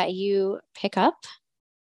recommend that you pick up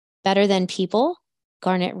Better Than People,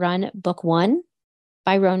 Garnet Run, Book 1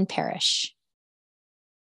 by Roan Parrish.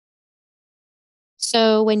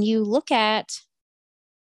 So when you look at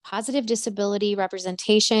positive disability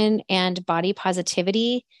representation and body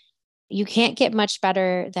positivity, you can't get much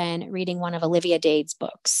better than reading one of Olivia Dade's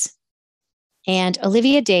books. And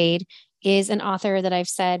Olivia Dade is an author that I've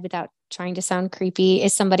said, without trying to sound creepy,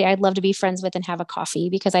 is somebody I'd love to be friends with and have a coffee,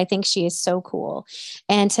 because I think she is so cool.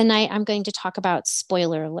 And tonight I'm going to talk about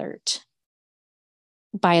Spoiler Alert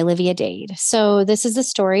by Olivia Dade. So this is the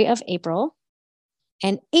story of April.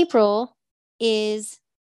 And April is,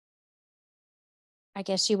 I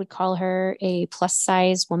guess you would call her a plus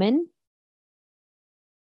size woman.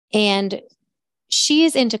 And she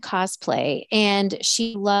is into cosplay, and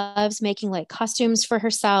she loves making like costumes for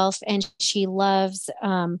herself. And she loves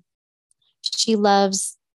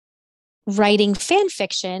writing fan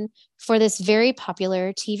fiction for this very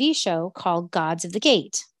popular TV show called Gods of the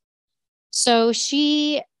Gate. So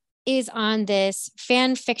she is on this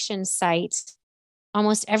fan fiction site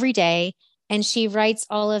almost every day, And she writes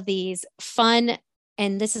all of these fun,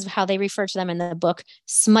 and this is how they refer to them in the book,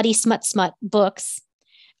 smutty smut books,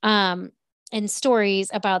 and stories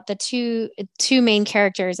about the two main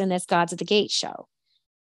characters in this Gods of the Gate show.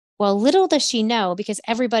 Well, little does she know, because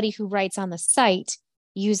everybody who writes on the site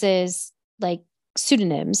uses like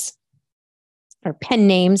pseudonyms or pen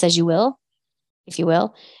names, as you will, if you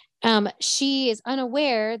will. She is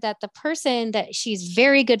unaware that the person that she's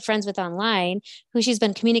very good friends with online, who she's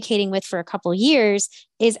been communicating with for a couple years,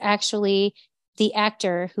 is actually the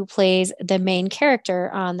actor who plays the main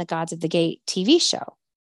character on the Gods of the Gate TV show.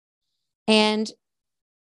 And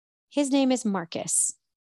his name is Marcus,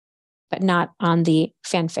 but not on the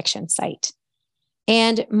fan fiction site.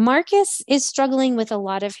 And Marcus is struggling with a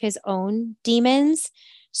lot of his own demons.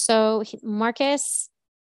 So Marcus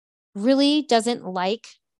really doesn't like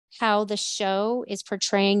how the show is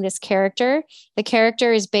portraying this character. The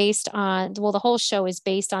character is based on, well, the whole show is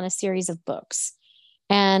based on a series of books.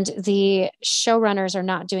 And the showrunners are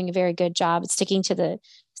not doing a very good job sticking to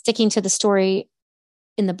the story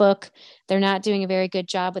in the book. They're not doing a very good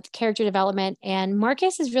job with the character development. And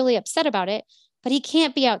Marcus is really upset about it, but he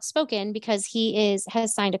can't be outspoken because he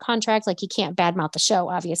has signed a contract. Like, he can't badmouth the show,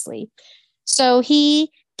 obviously. So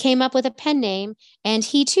he came up with a pen name, and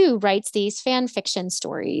he too writes these fan fiction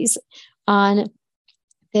stories on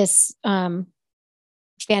this fan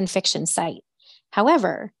fiction site.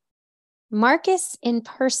 However, Marcus in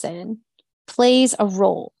person plays a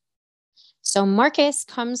role. So Marcus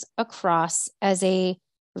comes across as a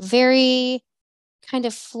very kind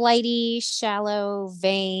of flighty, shallow,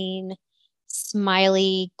 vain,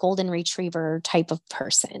 smiley, golden retriever type of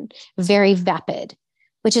person, very vapid,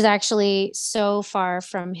 which is actually so far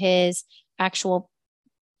from his actual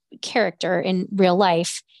character in real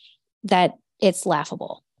life that it's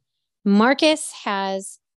laughable. Marcus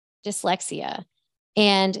has dyslexia,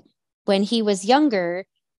 and when he was younger,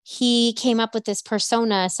 he came up with this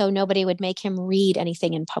persona so nobody would make him read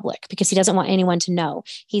anything in public, because he doesn't want anyone to know.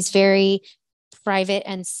 He's very private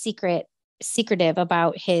and secretive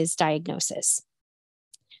about his diagnosis.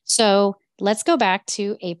 So let's go back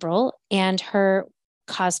to April and her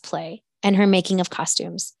cosplay and her making of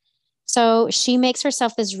costumes. So she makes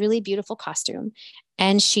herself this really beautiful costume,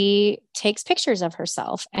 and she takes pictures of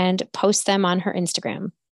herself and posts them on her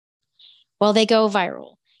Instagram. Well, they go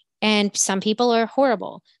viral. And some people are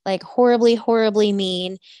horrible, like horribly, horribly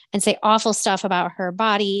mean, and say awful stuff about her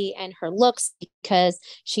body and her looks because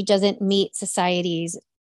she doesn't meet society's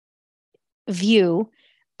view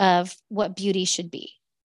of what beauty should be.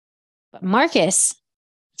 But Marcus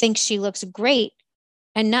thinks she looks great,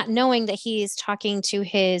 and not knowing that he is talking to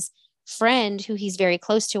his friend who he's very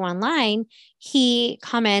close to online, he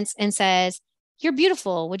comments and says, "You're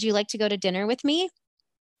beautiful. Would you like to go to dinner with me?"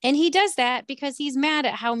 And he does that because he's mad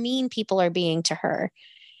at how mean people are being to her.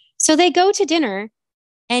 So they go to dinner,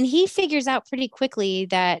 and he figures out pretty quickly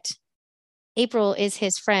that April is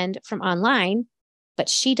his friend from online, but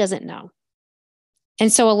she doesn't know.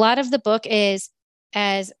 And so a lot of the book is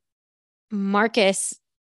as Marcus,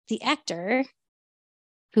 the actor,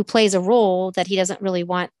 who plays a role that he doesn't really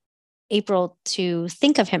want April to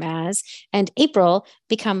think of him as, and April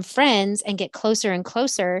become friends and get closer and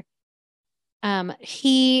closer.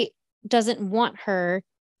 He doesn't want her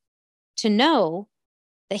to know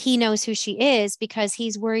that he knows who she is, because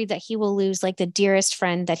he's worried that he will lose like the dearest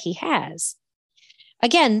friend that he has.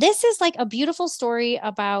 Again, this is like a beautiful story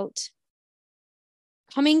about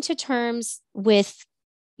coming to terms with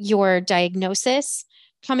your diagnosis,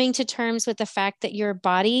 coming to terms with the fact that your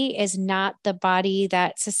body is not the body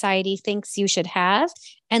that society thinks you should have,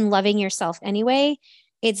 and loving yourself anyway.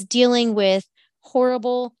 It's dealing with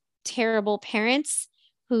horrible, terrible parents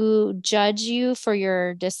who judge you for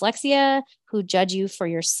your dyslexia, who judge you for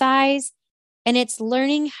your size. And it's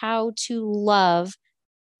learning how to love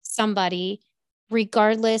somebody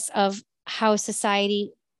regardless of how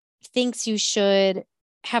society thinks you should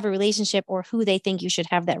have a relationship or who they think you should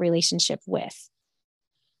have that relationship with.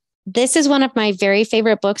 This is one of my very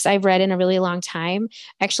favorite books I've read in a really long time.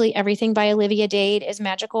 Actually, everything by Olivia Dade is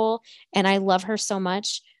magical, and I love her so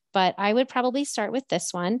much. But I would probably start with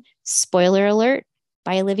this one, Spoiler Alert,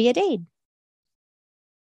 by Olivia Dade.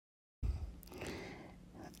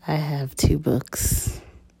 I have two books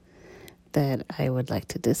that I would like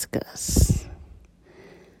to discuss.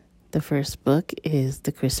 The first book is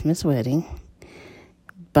The Christmas Wedding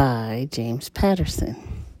by James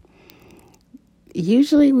Patterson.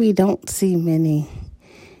 Usually we don't see many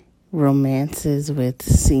romances with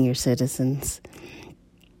senior citizens.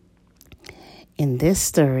 In this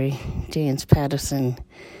story, James Patterson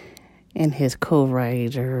and his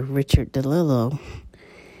co-writer, Richard DeLillo,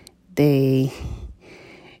 they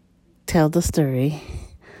tell the story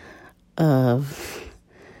of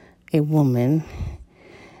a woman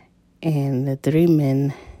and the three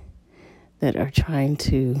men that are trying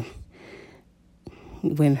to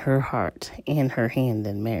win her heart and her hand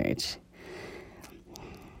in marriage,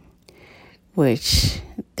 which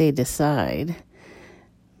they decide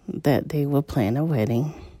that they will plan a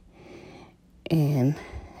wedding and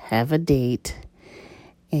have a date,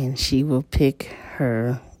 and she will pick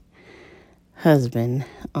her husband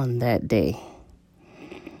on that day.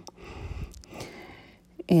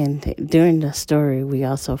 And during the story, we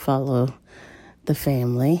also follow the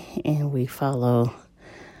family, and we follow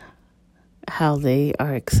how they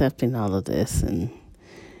are accepting all of this.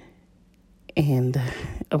 And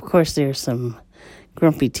of course, there's some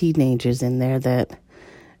grumpy teenagers in there that,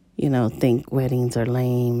 think weddings are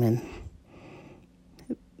lame and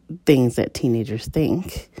things that teenagers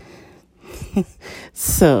think.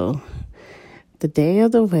 So, the day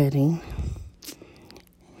of the wedding,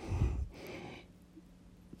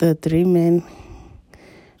 the three men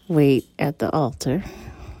wait at the altar,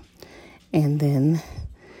 and then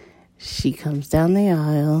she comes down the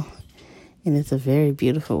aisle, and it's a very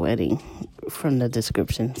beautiful wedding from the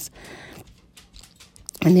descriptions.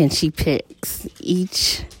 And then she picks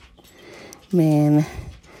each man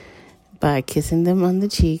by kissing them on the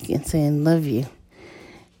cheek and saying, "Love you."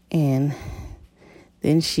 And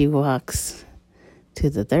then she walks to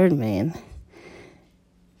the third man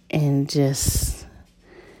and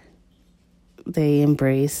they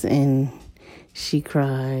embrace, and she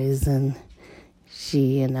cries, and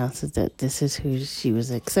she announces that this is who she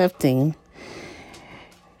was accepting,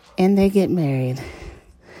 and they get married.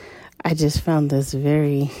 I just found this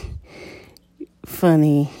very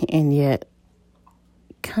funny and yet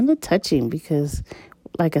kind of touching because,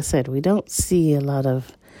 like I said, we don't see a lot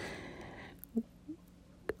of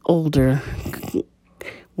older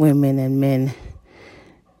women and men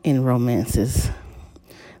in romances.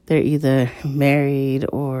 They're either married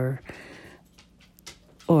or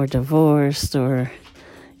divorced, or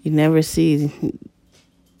you never see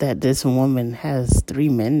that this woman has three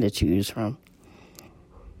men to choose from.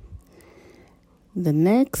 The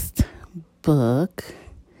next book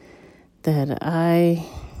that I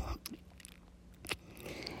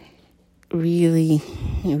really,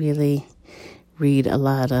 really read a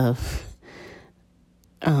lot of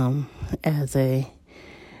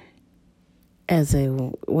as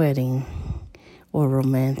a wedding or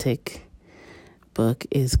romantic book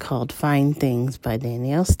is called Fine Things by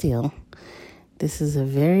Danielle Steele. This is a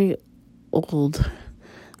very old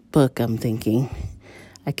book, I'm thinking.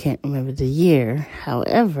 I can't remember the year.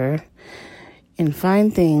 However, in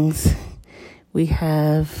Fine Things, we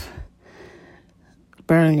have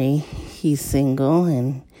Bernie. He's single,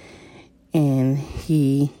 and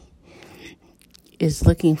he is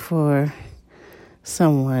looking for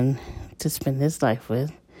someone to spend his life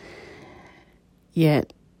with,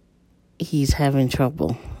 yet he's having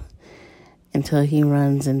trouble until he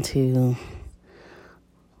runs into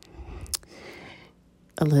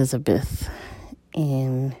Elizabeth,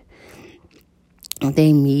 and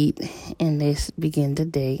they meet and they begin to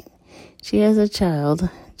date. She has a child,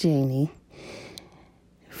 Janie,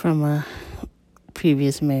 from a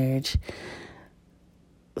previous marriage.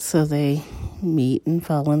 So they meet and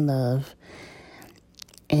fall in love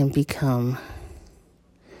and become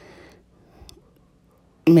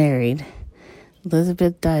married.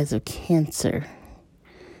 Elizabeth dies of cancer,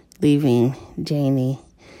 leaving Janie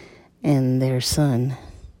and their son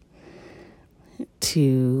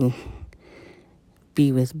to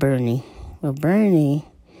be with Bernie. Well, Bernie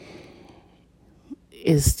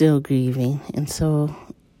is still grieving, and so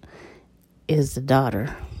is the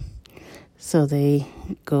daughter. So they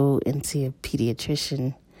go and see a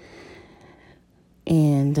pediatrician,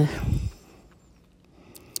 and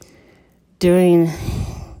during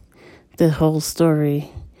the whole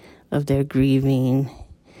story of their grieving,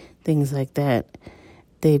 things like that,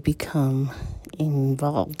 they become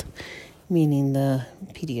involved, meaning the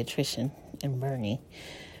pediatrician and Bernie.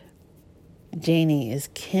 Janie is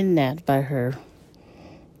kidnapped by her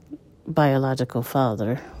biological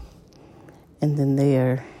father, and then they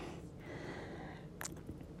are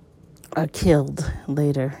killed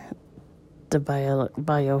later, the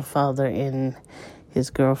bio father and his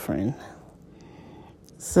girlfriend.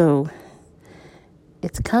 So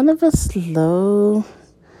it's kind of a slow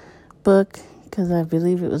book because I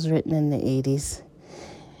believe it was written in the 80s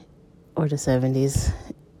or the 70s,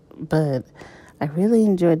 but I really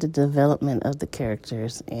enjoyed the development of the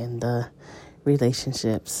characters and the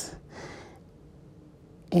relationships.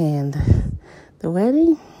 And the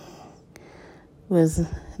wedding was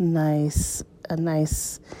nice, a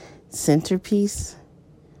nice centerpiece,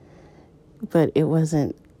 but it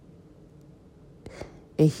wasn't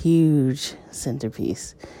a huge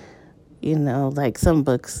centerpiece. You know, like some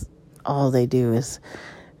books, all they do is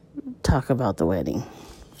talk about the wedding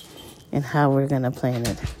and how we're going to plan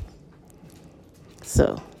it.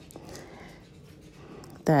 So,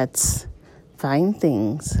 that's Fine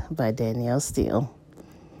Things by Danielle Steel.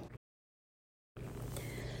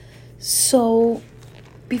 So,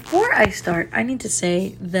 before I start, I need to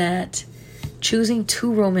say that choosing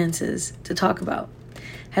two romances to talk about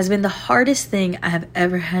has been the hardest thing I have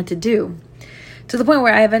ever had to do. To the point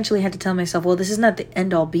where I eventually had to tell myself, well, this is not the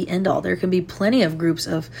end-all be-end-all. There can be plenty of groups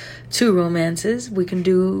of two romances. We can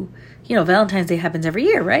do, Valentine's Day happens every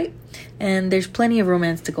year, right? And there's plenty of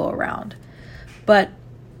romance to go around. But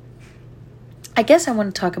I guess I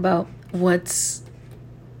want to talk about what's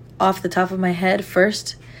off the top of my head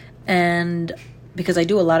first, and because I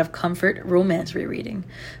do a lot of comfort romance rereading,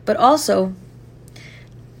 but also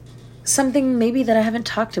something maybe that I haven't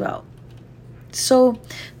talked about. So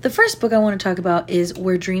the first book I want to talk about is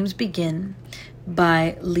Where Dreams Begin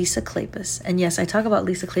by Lisa Kleypas. And yes, I talk about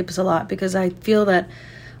Lisa Kleypas a lot because I feel that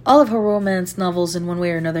all of her romance novels in one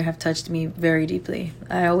way or another have touched me very deeply.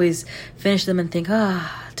 I always finish them and think,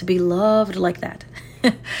 to be loved like that.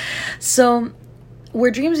 So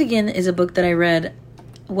Where Dreams Begin is a book that I read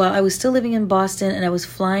while I was still living in Boston, and I was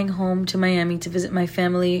flying home to Miami to visit my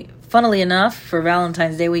family, funnily enough, for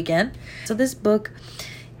Valentine's Day weekend. So this book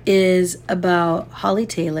is about Holly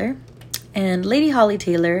Taylor, and Lady Holly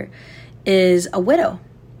Taylor is a widow,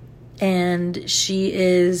 and she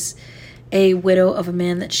is a widow of a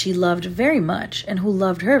man that she loved very much and who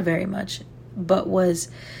loved her very much, but was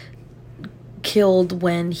killed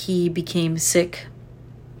when he became sick.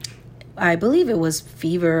 I believe it was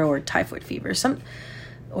fever or typhoid fever,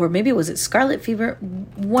 or maybe was it scarlet fever,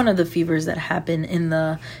 one of the fevers that happened in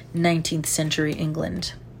the 19th century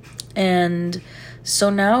England. And so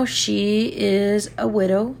now she is a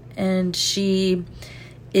widow, and she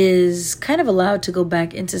is kind of allowed to go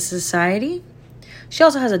back into society. She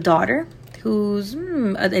also has a daughter who's,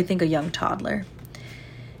 I think, a young toddler.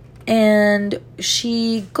 And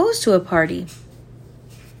she goes to a party,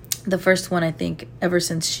 the first one, I think, ever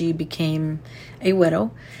since she became a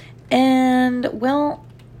widow. And, well,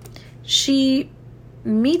 she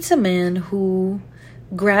meets a man who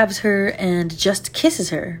grabs her and just kisses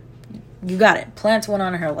her. You got it. Plants one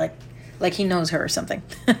on her like he knows her or something.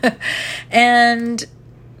 And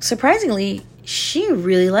surprisingly, she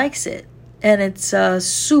really likes it. And it's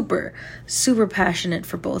super, super passionate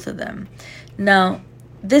for both of them. Now,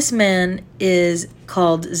 this man is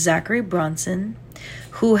called Zachary Bronson,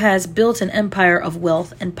 who has built an empire of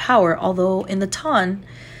wealth and power, although in the Ton,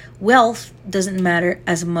 wealth doesn't matter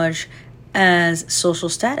as much as social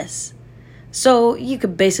status. So you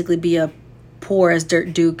could basically be a poor as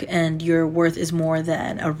dirt duke and your worth is more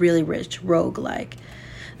than a really rich rogue like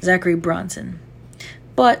Zachary Bronson.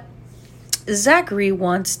 But Zachary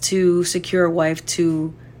wants to secure a wife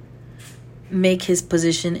to make his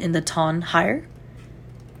position in the Ton higher,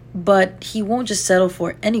 but he won't just settle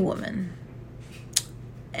for any woman.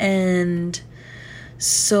 And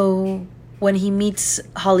so when he meets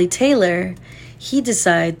Holly Taylor, he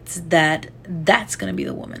decides that that's going to be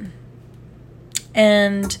the woman.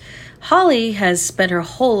 And Holly has spent her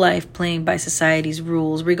whole life playing by society's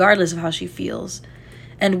rules, regardless of how she feels.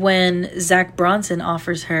 And when Zach Bronson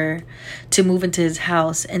offers her to move into his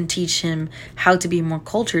house and teach him how to be more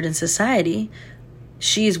cultured in society,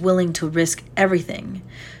 she is willing to risk everything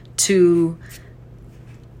to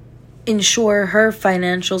ensure her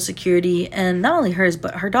financial security, and not only hers,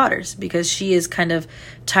 but her daughter's, because she is kind of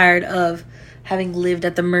tired of having lived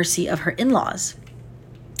at the mercy of her in-laws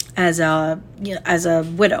as a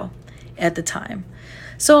widow at the time.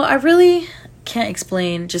 So I really can't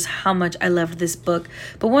explain just how much I loved this book,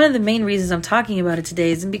 but one of the main reasons I'm talking about it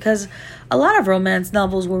today is because a lot of romance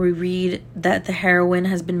novels where we read that the heroine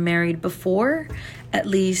has been married before, at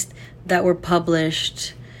least that were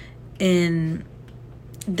published in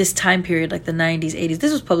this time period, like the 90s, 80s.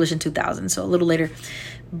 This was published in 2000, so a little later.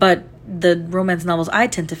 But the romance novels I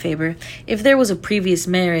tend to favor, if there was a previous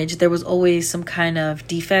marriage, there was always some kind of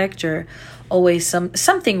defect or always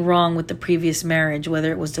something wrong with the previous marriage,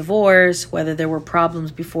 whether it was divorce, whether there were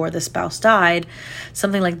problems before the spouse died,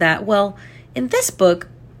 something like that. Well, in this book,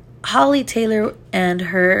 Holly Taylor and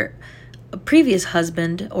her previous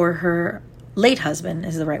husband, or her late husband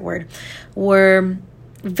is the right word, were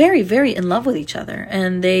very, very in love with each other.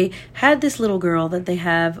 And they had this little girl that they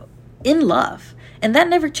have in love. And that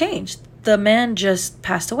never changed. The man just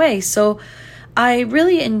passed away. So I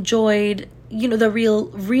really enjoyed the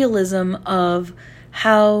realism of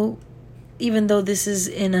how, even though this is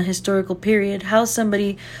in a historical period, how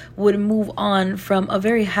somebody would move on from a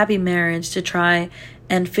very happy marriage to try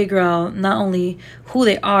and figure out not only who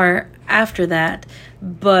they are after that,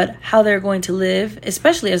 but how they're going to live,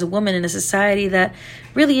 especially as a woman in a society that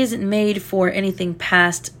really isn't made for anything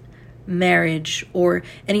past marriage or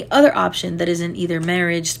any other option that isn't either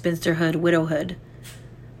marriage, spinsterhood, widowhood,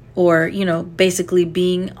 or, basically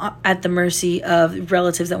being at the mercy of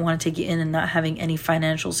relatives that want to take you in and not having any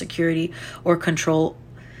financial security or control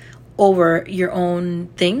over your own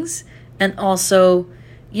things. And also,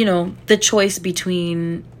 the choice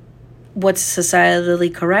between what's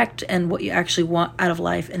societally correct and what you actually want out of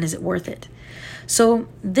life, and is it worth it? So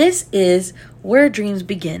this is Where Dreams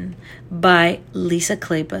Begin by Lisa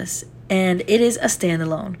Kleypas, and it is a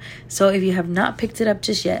standalone. So if you have not picked it up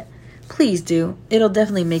just yet, please do. It'll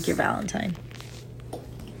definitely make your Valentine.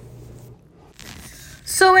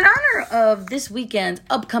 So in honor of this weekend's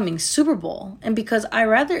upcoming Super Bowl, and because I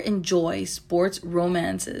rather enjoy sports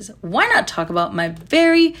romances, why not talk about my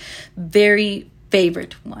very, very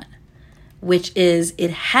favorite one, which is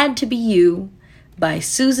It Had to Be You by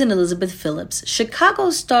Susan Elizabeth Phillips, Chicago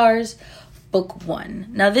Stars, Book 1.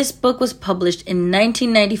 Now, this book was published in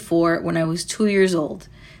 1994 when I was 2 years old.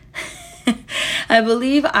 I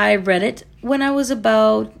believe I read it when I was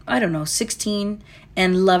about, 16,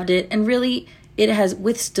 and loved it. And really, it has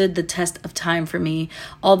withstood the test of time for me.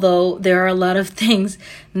 Although there are a lot of things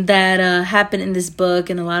that happen in this book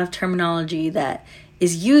and a lot of terminology that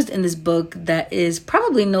is used in this book that is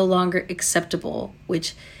probably no longer acceptable,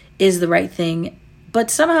 which is the right thing.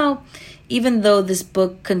 But somehow, even though this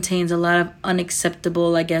book contains a lot of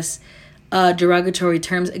unacceptable, derogatory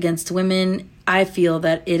terms against women, I feel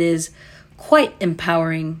that it is quite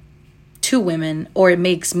empowering to women, or it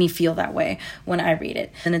makes me feel that way when I read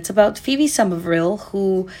it. And it's about Phoebe Somerville,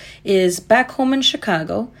 who is back home in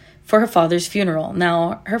Chicago for her father's funeral.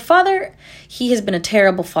 Now, her father, he has been a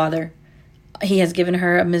terrible father. He has given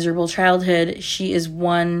her a miserable childhood. She is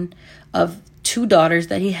one of 2 daughters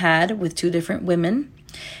that he had with 2 different women.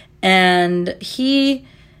 And he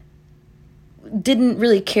didn't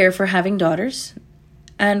really care for having daughters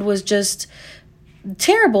and was just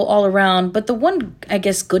terrible all around. But the one,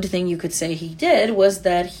 good thing you could say he did was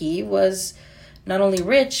that he was not only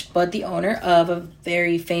rich, but the owner of a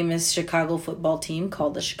very famous Chicago football team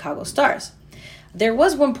called the Chicago Stars. There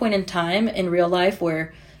was one point in time in real life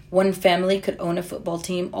where one family could own a football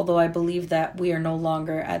team, although I believe that we are no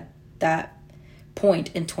longer at that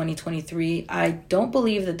point in 2023. I don't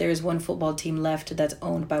believe that there's one football team left that's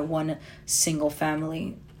owned by one single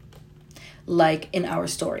family, like in our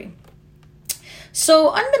story.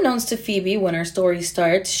 So unbeknownst to Phoebe, when our story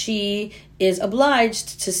starts, she is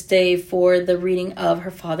obliged to stay for the reading of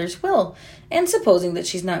her father's will. And supposing that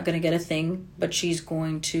she's not going to get a thing, but she's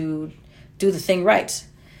going to do the thing right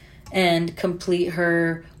and complete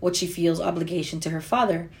what she feels obligation to her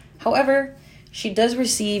father. However, she does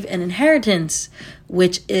receive an inheritance,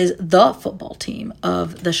 which is the football team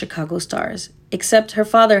of the Chicago Stars. Except her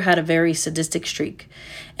father had a very sadistic streak.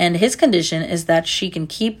 And his condition is that she can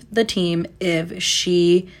keep the team if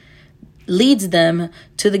she leads them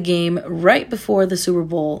to the game right before the Super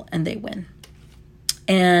Bowl and they win.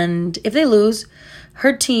 And if they lose,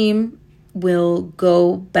 her team will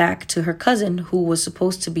go back to her cousin, who was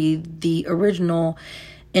supposed to be the original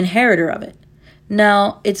inheritor of it.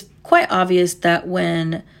 Now, it's quite obvious that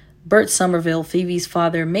when Bert Somerville, Phoebe's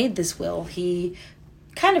father, made this will, he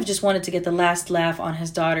kind of just wanted to get the last laugh on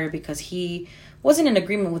his daughter because he wasn't in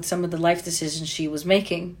agreement with some of the life decisions she was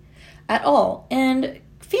making at all. And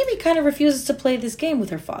Phoebe kind of refuses to play this game with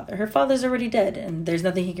her father. Her father's already dead and there's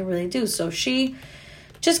nothing he can really do. So she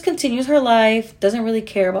just continues her life, doesn't really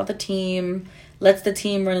care about the team, lets the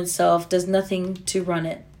team run itself, does nothing to run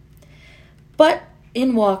it. But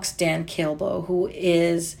in walks Dan Kilbo, who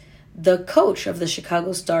is the coach of the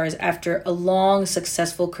Chicago Stars after a long,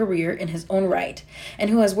 successful career in his own right, and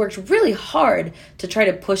who has worked really hard to try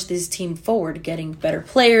to push this team forward, getting better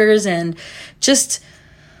players and just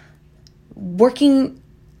working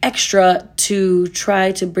extra to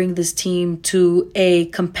try to bring this team to a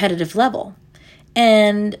competitive level.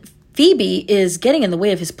 And Phoebe is getting in the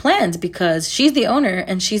way of his plans because she's the owner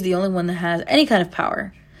and she's the only one that has any kind of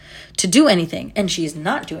power to do anything, and she's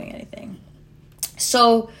not doing anything.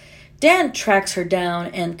 So Dan tracks her down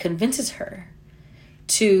and convinces her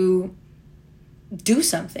to do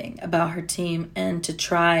something about her team and to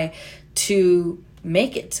try to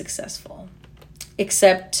make it successful.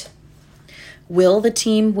 Except, will the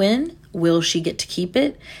team win will she get to keep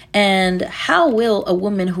it? And how will a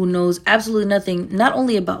woman who knows absolutely nothing, not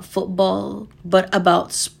only about football, but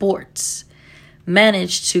about sports,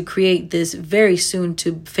 manage to create this very soon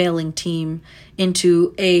to failing team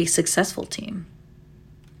into a successful team?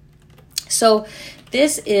 So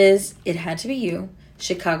this is It Had to Be You,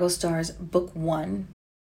 Chicago Stars Book 1.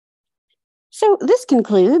 So this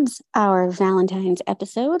concludes our Valentine's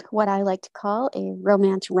episode, what I like to call a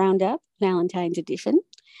romance roundup, Valentine's edition.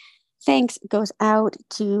 Thanks goes out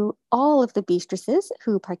to all of the Beastresses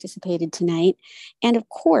who participated tonight. And of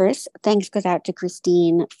course, thanks goes out to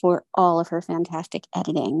Christine for all of her fantastic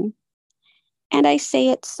editing. And I say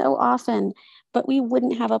it so often, but we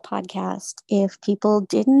wouldn't have a podcast if people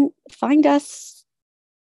didn't find us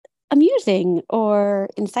amusing or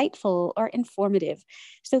insightful or informative.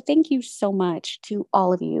 So thank you so much to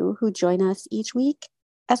all of you who join us each week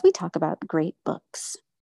as we talk about great books.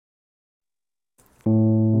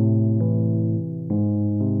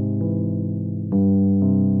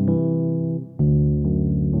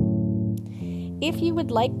 If you would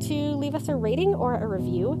like to leave us a rating or a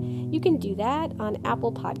review, you can do that on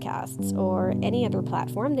Apple Podcasts or any other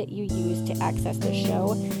platform that you use to access the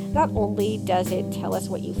show. Not only does it tell us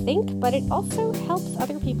what you think, but it also helps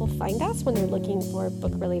other people find us when they're looking for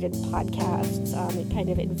book-related podcasts. It kind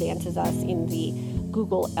of advances us in the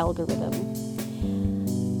Google algorithm.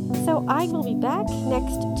 So I will be back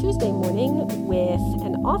next Tuesday morning with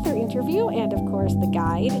an author interview and, of course, the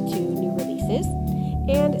guide to new releases.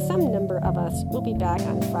 And some number of us will be back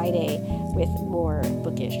on Friday with more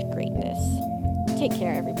bookish greatness. Take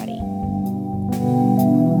care, everybody.